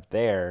something up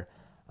there,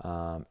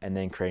 and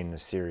then creating a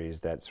series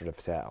that sort of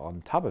sat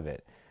on top of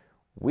it.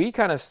 We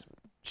kind of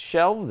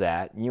shelved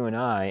that, you and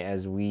I,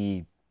 as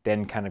we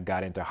then kind of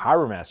got into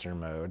Harbor Master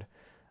mode.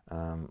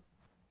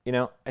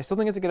 I still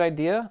think it's a good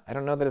idea. I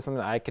don't know that it's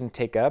something I can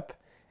take up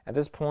at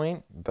this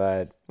point,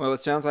 but... Well,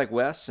 it sounds like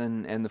Wes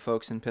and the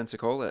folks in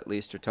Pensacola, at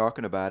least, are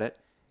talking about it,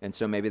 and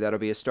so maybe that'll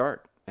be a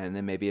start, and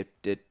then maybe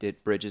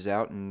it bridges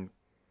out and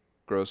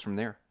grows from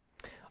there.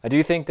 I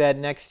do think that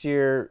next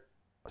year,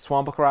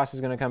 Swampacross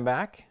is going to come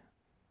back,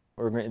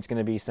 or it's going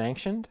to be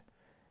sanctioned,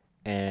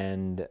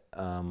 and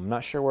I'm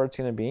not sure where it's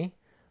going to be,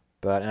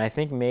 and I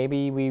think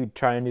maybe we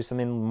try and do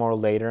something more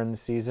later in the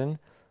season.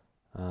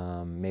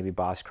 Maybe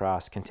Boss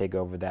Cross can take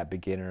over that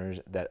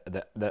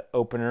the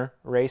opener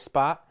race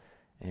spot,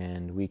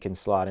 and we can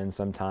slot in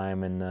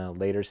sometime in the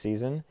later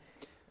season.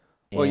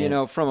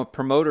 Well, from a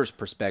promoter's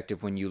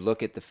perspective, when you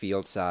look at the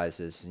field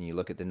sizes and you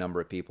look at the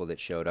number of people that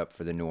showed up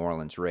for the New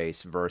Orleans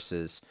race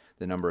versus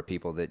the number of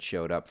people that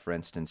showed up, for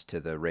instance, to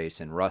the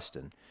race in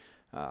Ruston,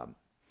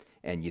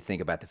 and you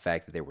think about the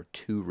fact that there were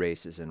 2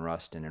 races in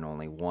Ruston and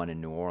only 1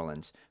 in New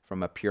Orleans,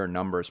 from a pure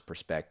numbers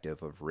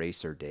perspective of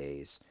racer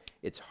days,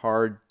 it's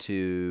hard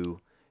to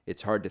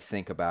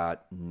think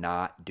about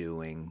not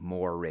doing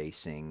more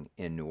racing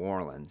in New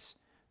Orleans.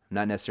 I'm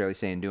not necessarily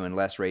saying doing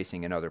less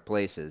racing in other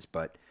places,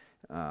 but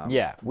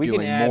we doing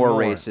can add more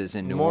races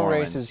in New Orleans more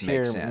races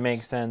here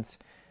makes sense.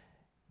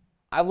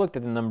 I've looked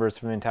at the numbers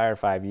for the entire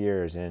 5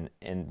 years, and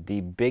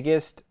the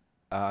biggest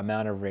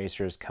amount of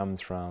racers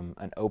comes from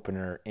an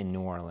opener in New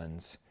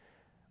Orleans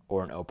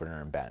or an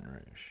opener in Baton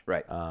Rouge.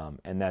 Right.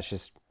 And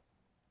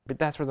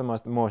that's where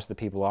most of the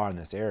people are in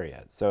this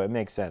area, so it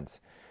makes sense.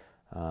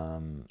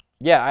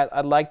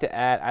 I'd like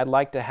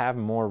to have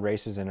more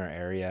races in our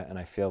area, and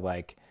I feel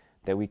like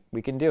that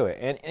we can do it.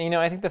 And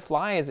I think the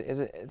Fly is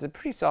a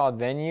pretty solid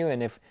venue,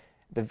 and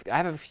I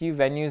have a few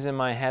venues in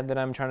my head that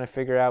I'm trying to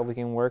figure out we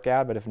can work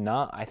out, but if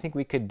not, I think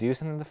we could do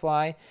something with the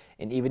Fly,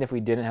 and even if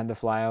we didn't have the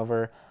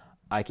flyover,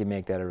 I could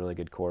make that a really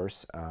good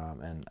course,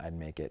 and I'd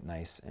make it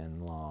nice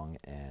and long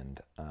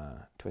and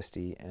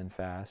twisty and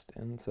fast,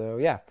 and so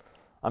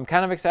I'm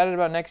kind of excited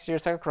about next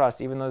year's cyclocross,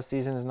 even though the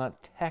season is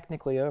not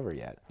technically over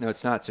yet. No,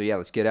 it's not. So,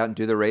 let's get out and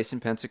do the race in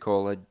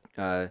Pensacola,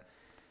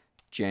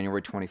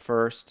 January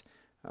 21st.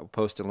 I'll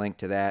post a link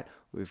to that.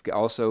 We've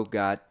also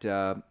got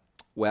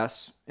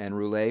Wes and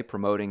Roulet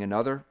promoting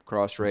another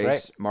cross race,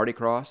 right. Mardi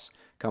Cross,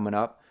 coming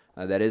up.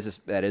 That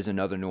is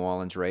another New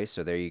Orleans race.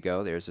 So there you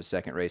go. There's a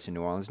second race in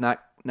New Orleans. Not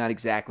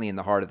exactly in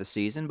the heart of the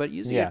season, but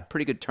usually a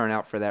pretty good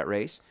turnout for that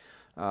race.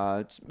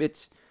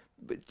 It's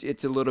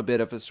a little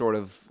bit of a sort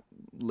of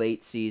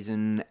late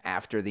season,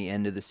 after the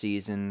end of the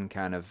season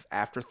kind of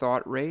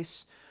afterthought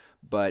race,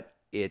 but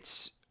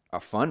it's a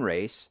fun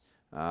race.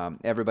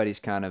 Everybody's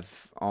kind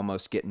of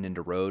almost getting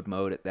into road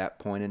mode at that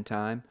point in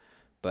time,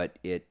 but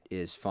it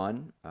is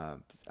fun.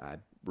 I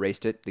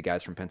raced it. The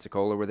guys from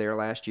Pensacola were there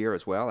last year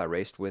as well. I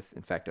raced with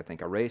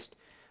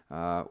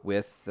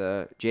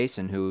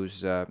Jason,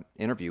 whose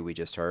interview we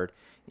just heard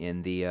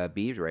in the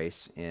B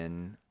race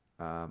in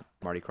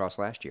Mardi Cross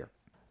last year.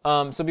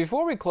 So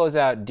before we close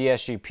out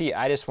DSGP,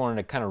 I just wanted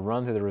to kind of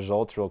run through the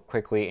results real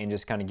quickly and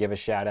just kind of give a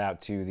shout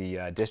out to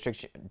the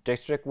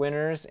district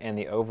winners and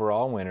the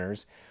overall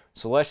winners.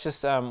 So let's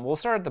just, we'll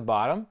start at the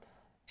bottom.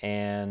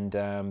 And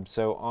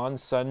so on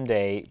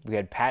Sunday, we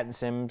had Patton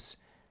Sims,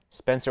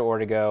 Spencer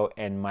Ortego,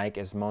 and Mike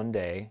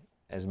Esmonde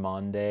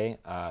Esmonde,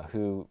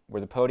 who were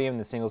the podium in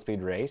the single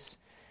speed race.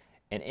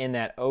 And in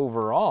that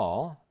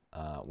overall,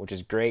 which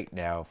is great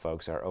now,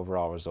 folks, our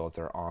overall results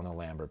are on the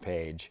Lambert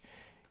page.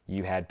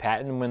 You had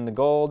Patton win the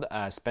gold,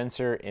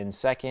 Spencer in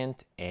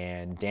second,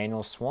 and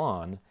Daniel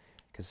Swan,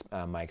 because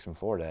Mike's from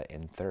Florida,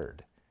 in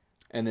third.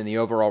 And then the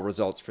overall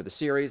results for the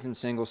series in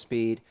single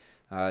speed,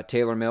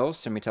 Taylor Mills,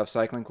 Semi-Tough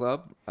Cycling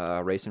Club,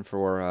 racing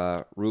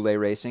for Roulet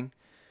Racing,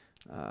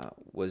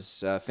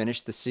 was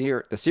finished the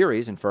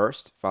series in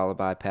first, followed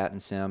by Patton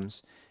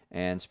Sims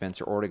and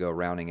Spencer Ortego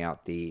rounding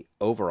out the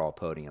overall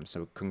podium.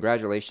 So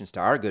congratulations to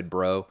our good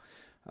bro,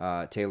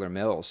 Taylor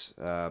Mills,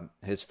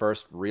 his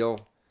first real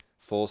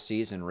full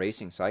season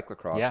racing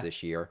cyclocross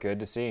this year. Good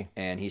to see.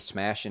 And he's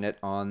smashing it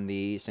on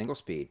the single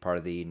speed, part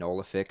of the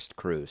NOLA Fixed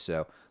crew.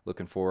 So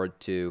looking forward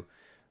to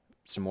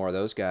some more of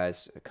those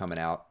guys coming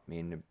out. I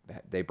mean,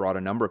 they brought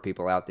a number of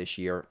people out this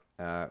year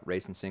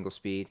racing single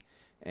speed,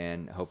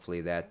 and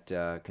hopefully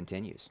that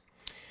continues.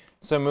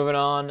 So moving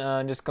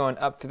on, just going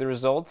up through the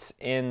results.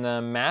 In the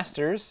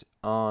Masters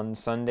on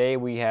Sunday,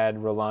 we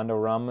had Rolando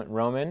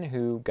Roman,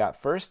 who got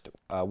first,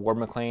 Ward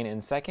McLean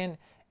in second,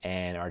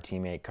 and our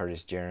teammate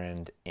Curtis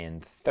Gerrand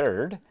in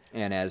third.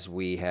 And as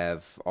we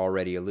have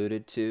already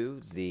alluded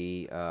to,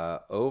 the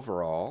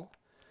overall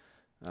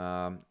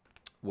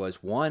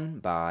was won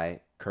by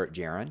Kurt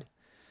Gerrand.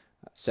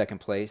 Second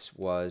place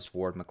was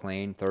Ward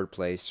McLean. Third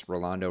place,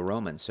 Rolando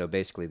Roman. So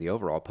basically the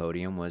overall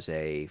podium was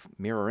a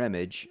mirror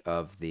image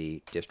of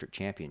the district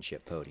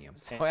championship podium.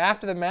 So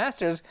after the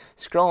Masters,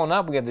 scrolling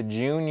up, we have the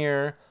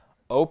Junior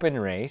Open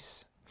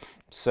race.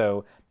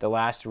 So the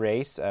last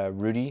race,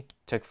 Rudy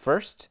took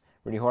first,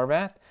 Rudy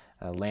Horvath.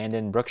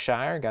 Landon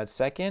Brookshire got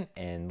second,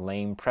 and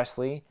Lane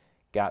Presley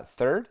got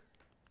third.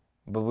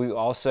 But we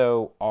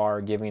also are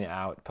giving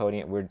out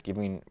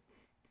podium.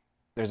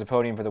 There's a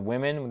podium for the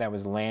women. That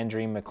was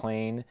Landry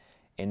McLean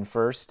in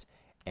first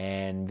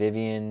and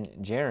Vivian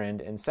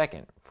Gerrand in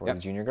second for the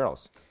junior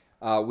girls.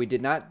 We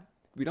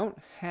don't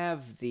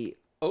have the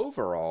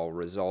overall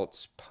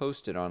results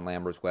posted on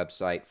Lambert's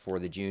website for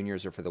the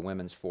juniors or for the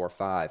women's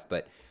 4-5,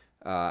 but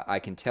I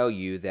can tell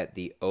you that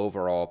the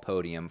overall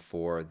podium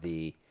for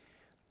the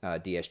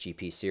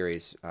DSGP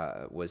series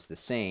was the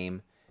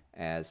same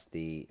as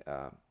the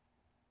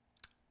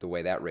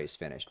way that race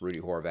finished. Rudy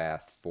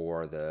Horvath,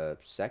 for the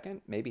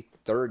second, maybe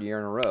third year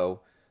in a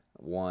row,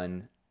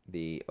 won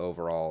the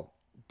overall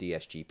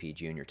DSGP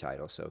junior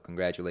title. So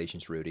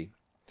congratulations, Rudy.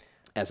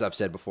 As I've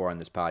said before on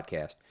this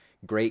podcast,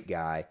 great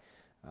guy,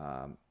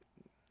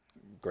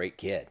 great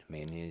kid. I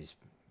mean, he's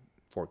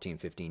 14,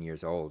 15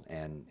 years old,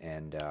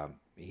 and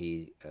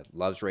he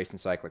loves racing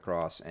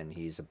cyclocross, and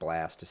he's a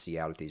blast to see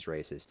out at these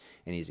races.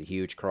 And he's a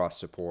huge cross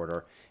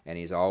supporter, and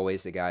he's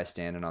always the guy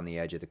standing on the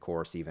edge of the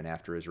course even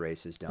after his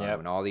race is done.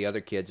 When all the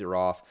other kids are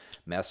off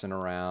messing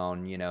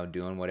around,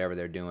 doing whatever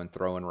they're doing,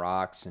 throwing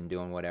rocks and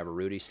doing whatever,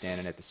 Rudy's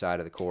standing at the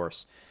side of the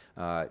course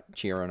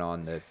cheering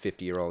on the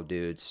 50-year-old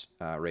dudes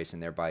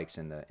racing their bikes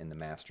in the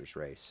Masters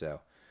race.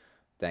 So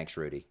thanks,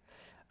 Rudy.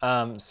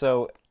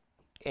 So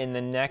in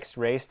the next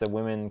race, the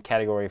women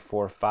category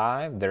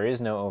 4-5, there is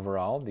no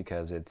overall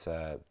because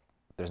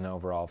there's no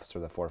overall for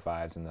the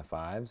 4-5s and the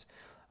 5s.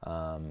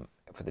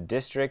 For the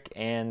district,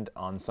 and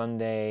on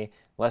Sunday,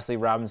 Leslie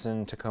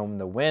Robinson took home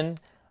the win.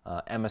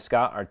 Emma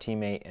Scott, our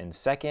teammate, in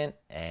second,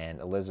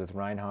 and Elizabeth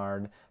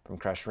Reinhard from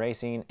Crush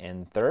Racing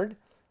in third.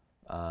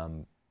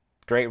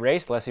 Great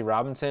race. Leslie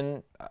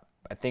Robinson,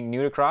 I think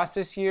new to cross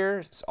this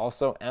year.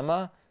 Also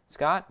Emma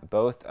Scott,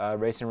 both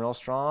racing real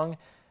strong.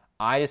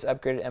 I just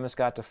upgraded Emma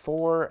Scott to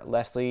 4.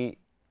 Leslie,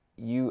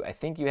 I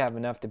think you have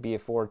enough to be a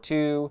 4-2.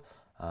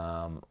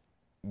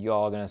 You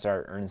all are going to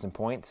start earning some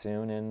points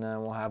soon, and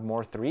we'll have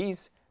more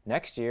 3s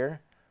next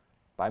year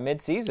by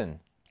mid-season.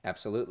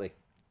 Absolutely.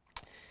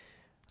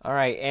 All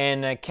right,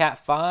 and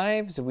Cat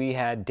 5s, we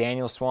had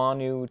Daniel Swan,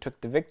 who took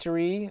the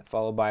victory,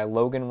 followed by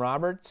Logan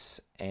Roberts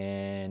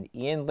and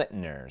Ian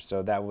Littner.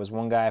 So that was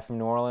one guy from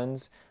New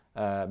Orleans,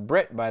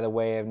 Britt, by the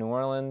way, of New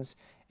Orleans,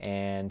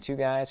 and 2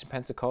 guys from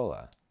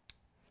Pensacola.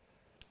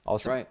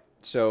 Also, that's right.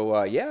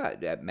 So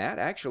Matt,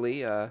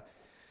 actually,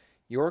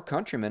 your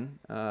countryman,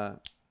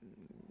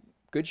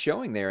 good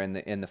showing there in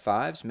the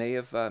 5s. May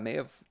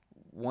have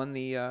won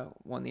the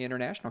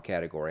international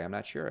category. I'm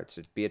not sure.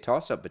 It'd be a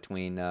toss up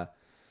between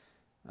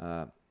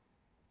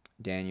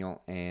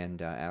Daniel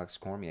and Alex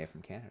Cormier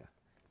from Canada.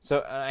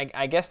 So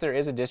I guess there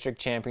is a district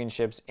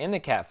championships in the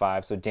Cat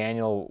 5. So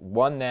Daniel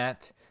won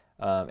that,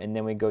 and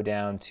then we go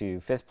down to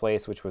 5th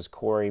place, which was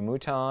Corey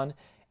Mouton.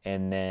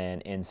 And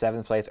then in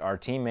 7th place, our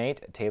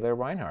teammate, Taylor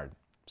Reinhard.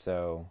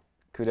 So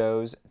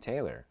kudos,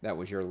 Taylor. That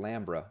was your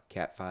Lambra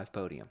Cat 5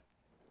 podium.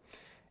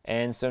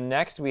 And so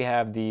next we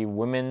have the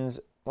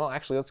women's, well,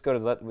 actually, let's go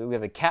to, we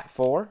have the Cat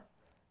 4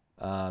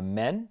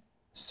 men.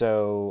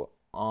 So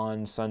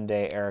on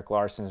Sunday, Eric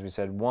Larson, as we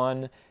said,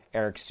 won.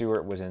 Eric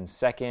Stewart was in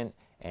 2nd.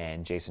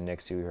 And Jason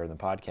Nix, who we heard in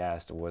the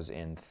podcast, was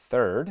in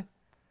 3rd.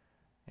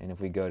 And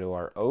if we go to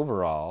our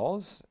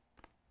overalls,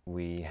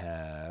 we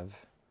have...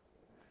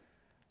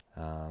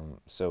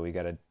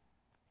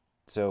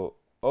 So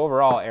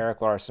overall,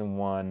 Eric Larson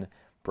won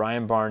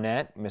Brian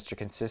Barnett, Mr.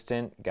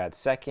 Consistent, got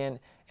second,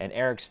 and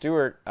Eric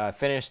Stewart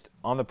finished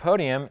on the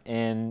podium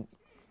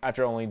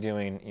after only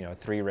doing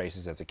 3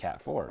 races as a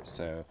Cat 4.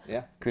 So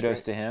yeah,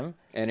 kudos to him.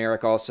 And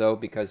Eric also,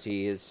 because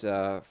he is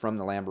from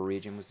the Namur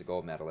region, was the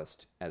gold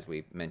medalist, as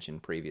we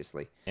mentioned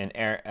previously. And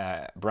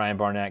Brian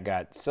Barnett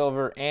got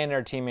silver, and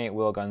our teammate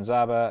Will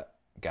Gonzaba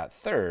got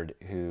third,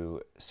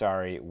 who,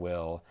 sorry,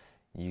 Will,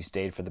 you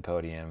stayed for the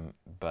podium,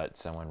 but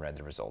someone read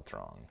the results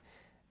wrong,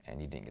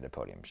 and you didn't get a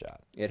podium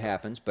shot. It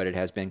happens, but it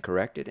has been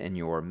corrected, and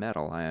your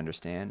medal, I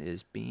understand,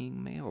 is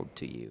being mailed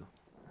to you.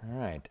 All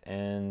right,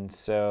 and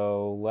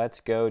so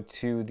let's go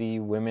to the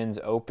Women's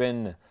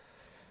Open.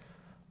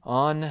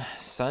 On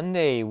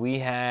Sunday, we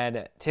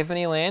had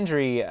Tiffany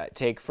Landry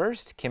take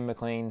first, Kim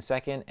McLean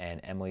second,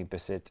 and Emily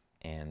Bissett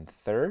in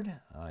third.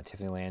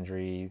 Tiffany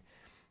Landry,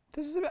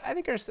 this is, I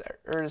think,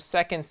 her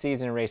second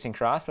season racing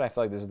cross, but I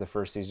feel like this is the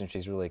first season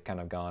she's really kind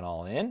of gone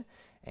all in,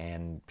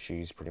 and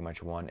she's pretty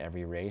much won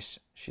every race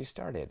she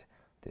started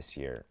this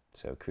year.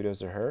 So kudos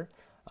to her.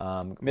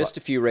 Missed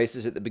a few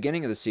races at the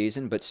beginning of the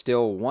season, but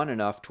still won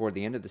enough toward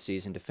the end of the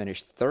season to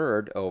finish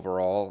third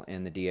overall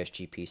in the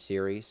DSGP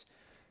series.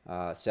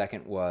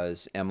 Second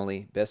was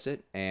Emily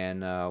Bissett,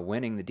 and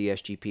winning the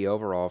DSGP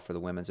overall for the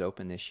Women's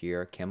Open this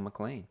year, Kim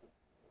McLean.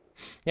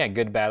 Yeah,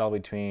 good battle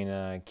between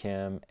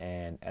Kim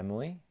and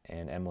Emily.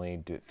 And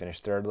Emily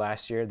finished third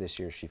last year. This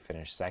year she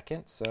finished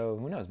second. So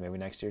who knows? Maybe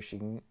next year she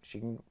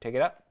can take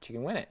it up. She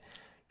can win it.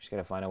 She's got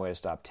to find a way to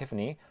stop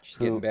Tiffany. She's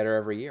getting better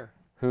every year.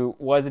 Who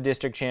was a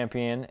district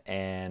champion,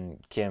 and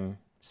Kim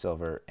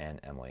silver and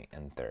Emily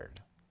in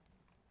third.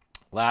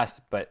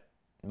 Last but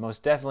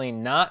most definitely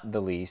not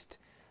the least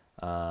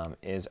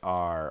is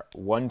our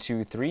 1,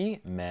 2,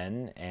 3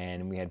 men,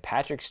 and we had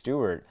Patrick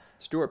Stewart.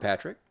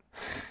 Patrick.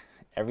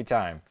 Every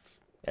time.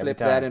 Flip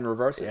that and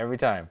reverse it. Every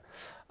time.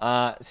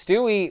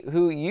 Stewie,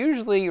 who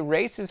usually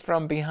races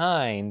from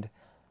behind,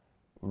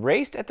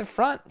 raced at the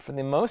front for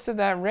the most of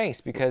that race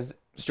because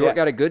Stewart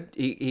got a good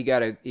he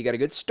got a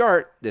good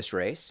start this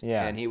race.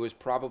 Yeah. And he was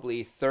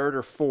probably third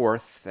or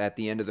fourth at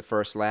the end of the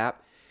first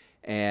lap.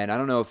 And I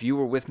don't know if you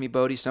were with me,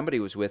 Boedi. Somebody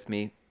was with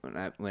me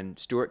when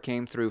Stewart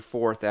came through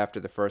fourth after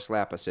the first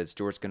lap. I said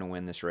Stewart's going to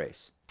win this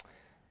race.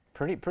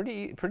 Pretty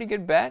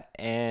good bet.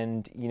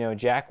 And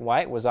Jack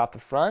White was off the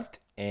front,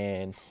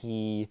 and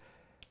he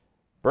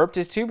burped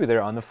his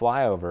tubular on the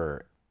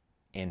flyover,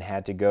 and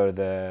had to go to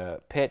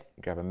the pit,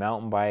 grab a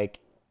mountain bike,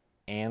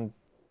 and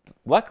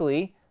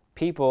luckily,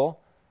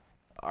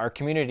 our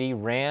community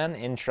ran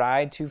and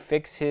tried to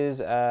fix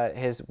his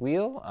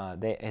wheel,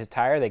 his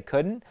tire. They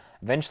couldn't.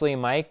 Eventually,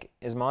 Mike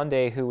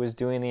Ismonde, who was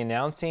doing the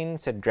announcing,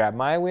 said, "Grab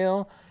my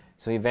wheel."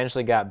 So he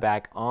eventually got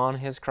back on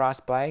his cross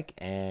bike,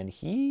 and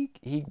he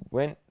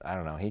went. I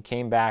don't know. He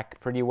came back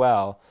pretty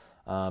well,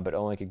 but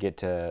only could get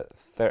to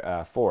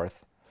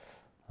fourth.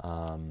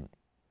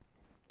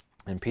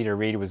 And Peter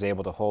Reed was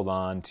able to hold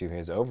on to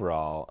his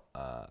overall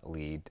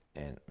lead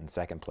in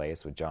second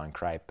place, with John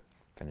Kripe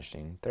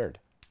finishing third.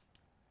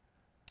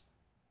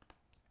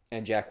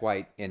 And Jack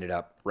White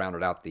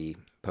rounded out the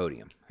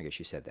podium. I guess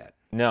you said that.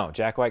 No,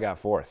 Jack White got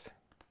fourth.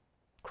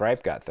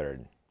 Kripe got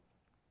third.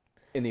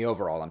 In the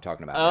overall, I'm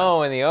talking about. Oh,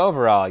 now. In the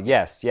overall,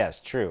 yes,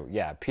 true.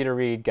 Yeah, Peter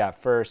Reed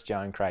got first,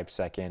 John Kripe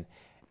second,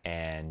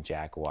 and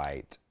Jack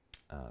White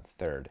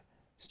third.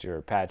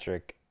 Stuart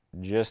Patrick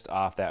just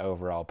off that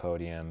overall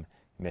podium,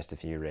 missed a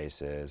few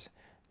races.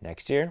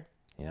 Next year,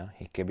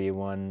 he could be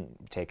one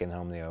taking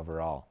home the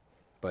overall.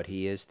 But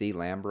he is the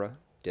Lambra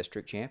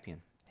district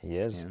champion. He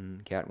is.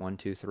 In Cat 1,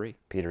 2, 3.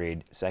 Peter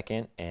Reed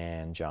second,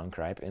 and John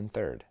Kripe in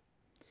third.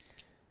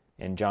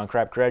 And John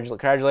Kripe,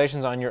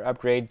 congratulations on your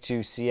upgrade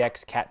to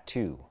CX Cat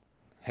 2.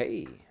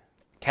 Hey.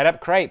 Cat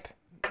up Kripe.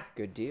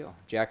 Good deal.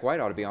 Jack White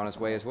ought to be on his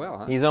way as well,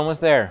 huh? He's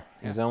almost there.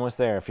 Yeah. He's almost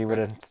there. If he would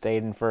have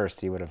stayed in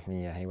first, he would have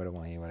won. He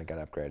would have got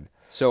upgraded.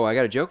 So I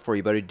got a joke for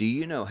you, buddy. Do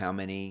you know how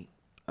many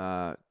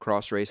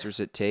cross racers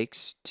it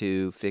takes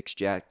to fix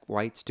Jack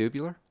White's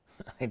tubular?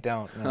 I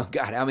don't know. Oh,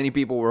 God, how many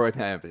people were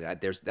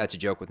that's a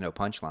joke with no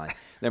punchline.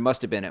 There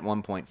must have been at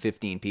one point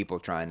 15 people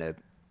trying to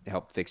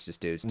help fix this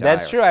dude's tire.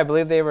 That's true. I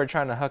believe they were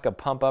trying to hook a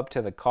pump up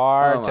to the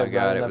car. Oh, my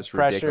God, it was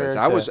ridiculous.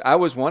 I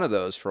was one of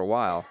those for a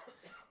while.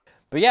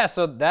 But yeah,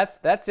 so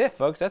that's it,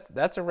 folks.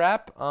 That's a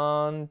wrap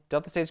on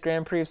Delta States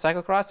Grand Prix of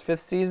Cyclocross, 5th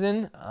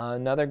season.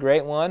 Another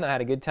great one. I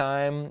had a good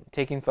time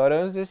taking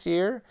photos this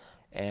year,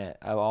 and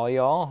of all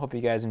y'all. Hope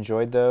you guys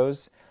enjoyed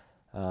those.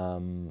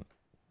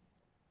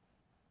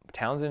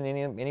 Townsend,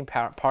 any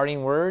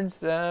parting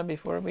words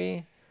before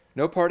we?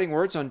 No parting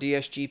words on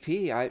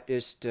DSGP. I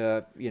just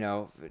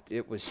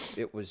it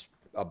was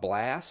a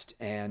blast,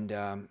 and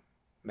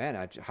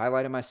man,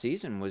 highlight of my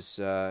season was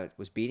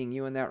beating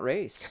you in that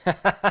race.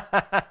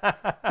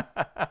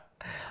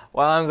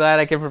 Well, I'm glad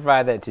I can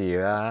provide that to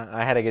you.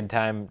 I had a good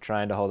time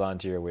trying to hold on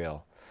to your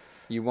wheel.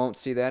 You won't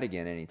see that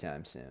again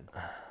anytime soon.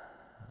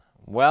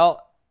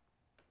 Well,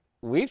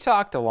 we've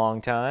talked a long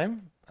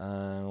time.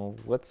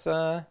 Let's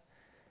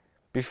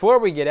before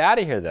we get out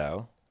of here,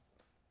 though,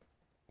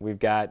 we've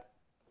got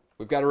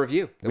a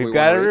review. We've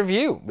got a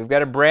review. We've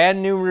got a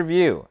brand new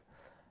review.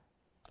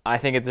 I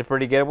think it's a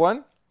pretty good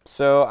one.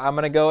 So I'm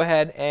going to go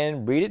ahead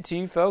and read it to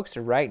you folks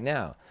right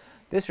now.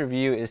 This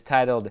review is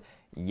titled,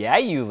 Yeah,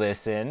 You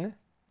Listen,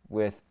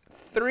 with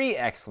 3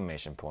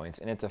 exclamation points,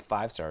 and it's a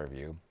 5-star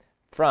review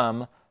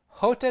from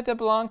Jota de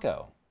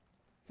Blanco.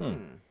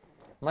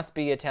 Must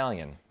be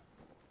Italian.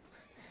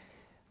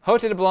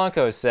 Jota de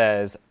Blanco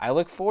says, I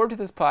look forward to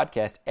this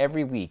podcast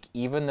every week,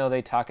 even though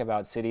they talk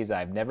about cities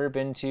I've never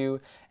been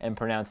to and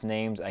pronounce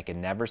names I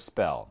can never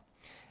spell.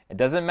 It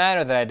doesn't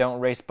matter that I don't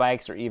race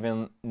bikes or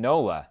even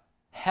NOLA.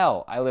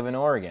 Hell, I live in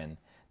Oregon.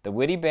 The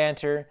witty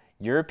banter,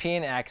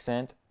 European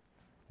accent,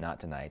 not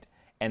tonight,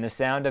 and the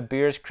sound of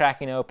beers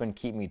cracking open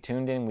keep me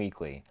tuned in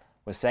weekly.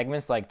 With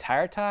segments like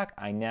Tire Talk,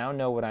 I now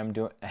know what I'm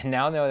doing. I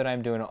now know that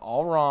I'm doing it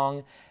all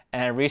wrong,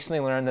 and I recently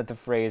learned that the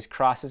phrase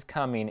 "cross is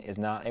coming" is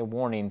not a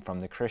warning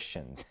from the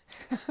Christians.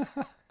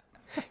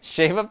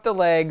 Shave up the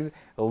legs,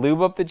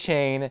 lube up the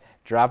chain,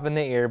 drop in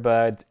the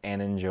earbuds,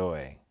 and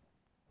enjoy.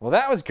 Well,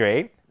 that was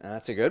great.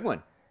 That's a good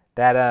one.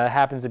 That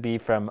happens to be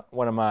from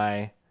one of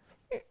my,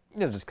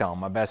 you'll just call him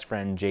my best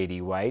friend,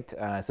 JD White.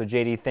 So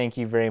JD, thank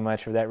you very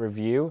much for that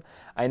review.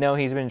 I know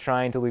he's been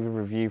trying to leave a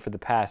review for the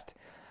past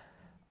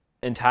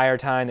entire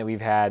time that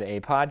we've had a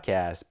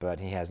podcast,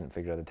 but he hasn't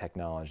figured out the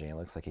technology. It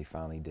looks like he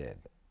finally did.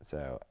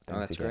 So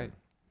thanks that's again. great.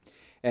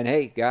 And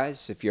hey,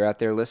 guys, if you're out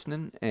there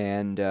listening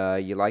and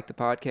you like the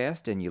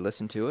podcast and you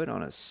listen to it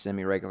on a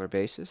semi-regular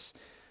basis,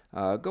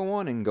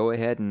 go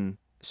ahead and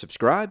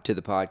subscribe to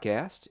the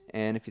podcast.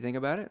 And if you think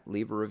about it,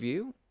 leave a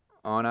review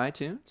on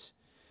iTunes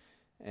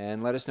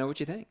and let us know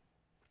what you think.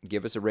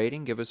 Give us a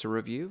rating, give us a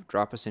review,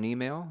 drop us an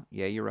email,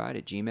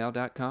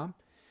 yeahyourright@gmail.com,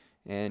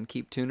 and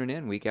keep tuning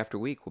in week after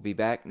week. We'll be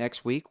back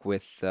next week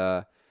with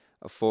a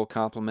full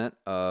complement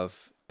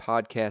of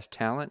podcast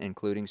talent,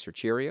 including Sir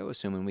Cheerio,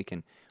 assuming we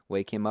can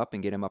wake him up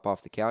and get him up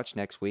off the couch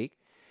next week.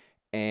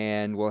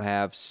 And we'll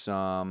have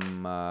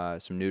some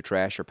new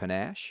trash or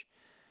panache.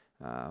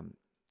 A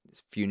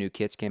few new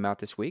kits came out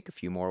this week. A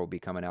few more will be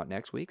coming out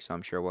next week, so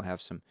I'm sure we'll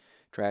have some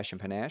trash and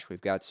panache.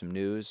 We've got some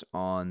news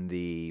on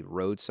the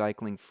road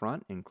cycling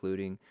front,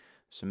 including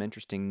some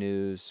interesting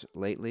news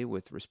lately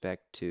with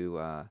respect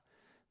to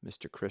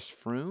Mr. Chris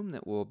Froome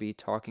that we'll be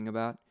talking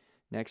about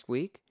next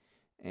week.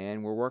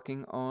 And we're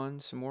working on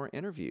some more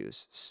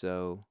interviews,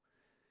 so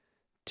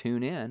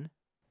tune in.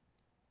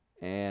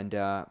 And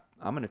I'm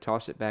going to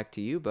toss it back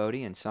to you,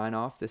 Boedi, and sign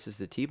off. This is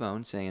the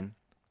T-Bone saying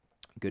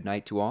good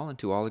night to all, and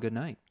to all a good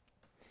night.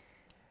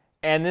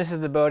 And this is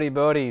the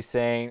Boedi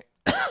saying,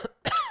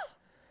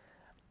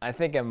 I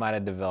think I might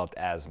have developed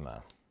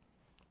asthma.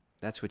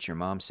 That's what your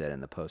mom said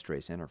in the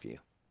post-race interview.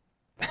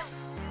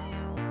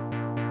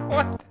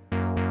 What?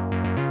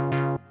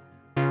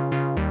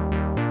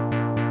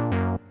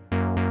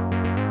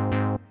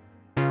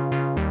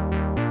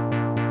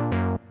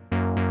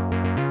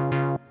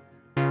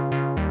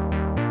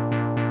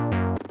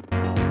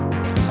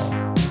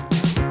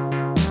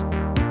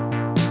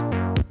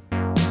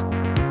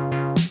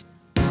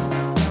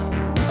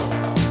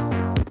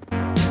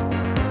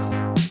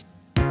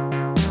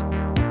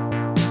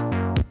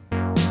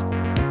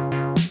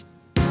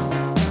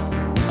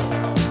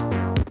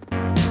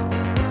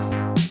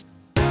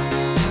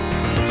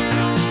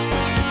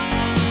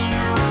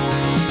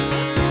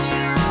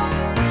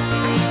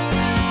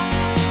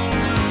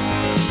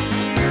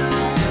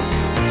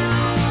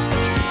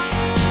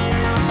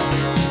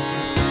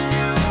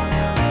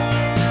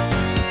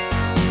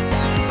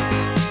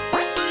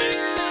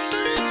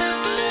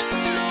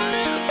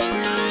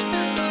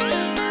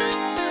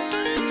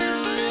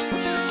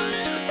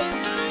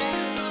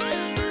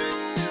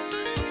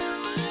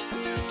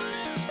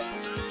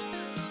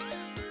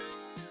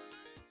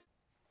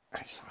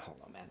 Hold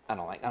on, man. I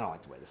don't like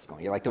the way this is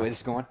going. You like the way this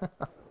is going?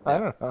 I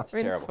don't know. It's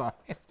terrible. It's fine.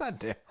 It's not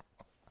terrible.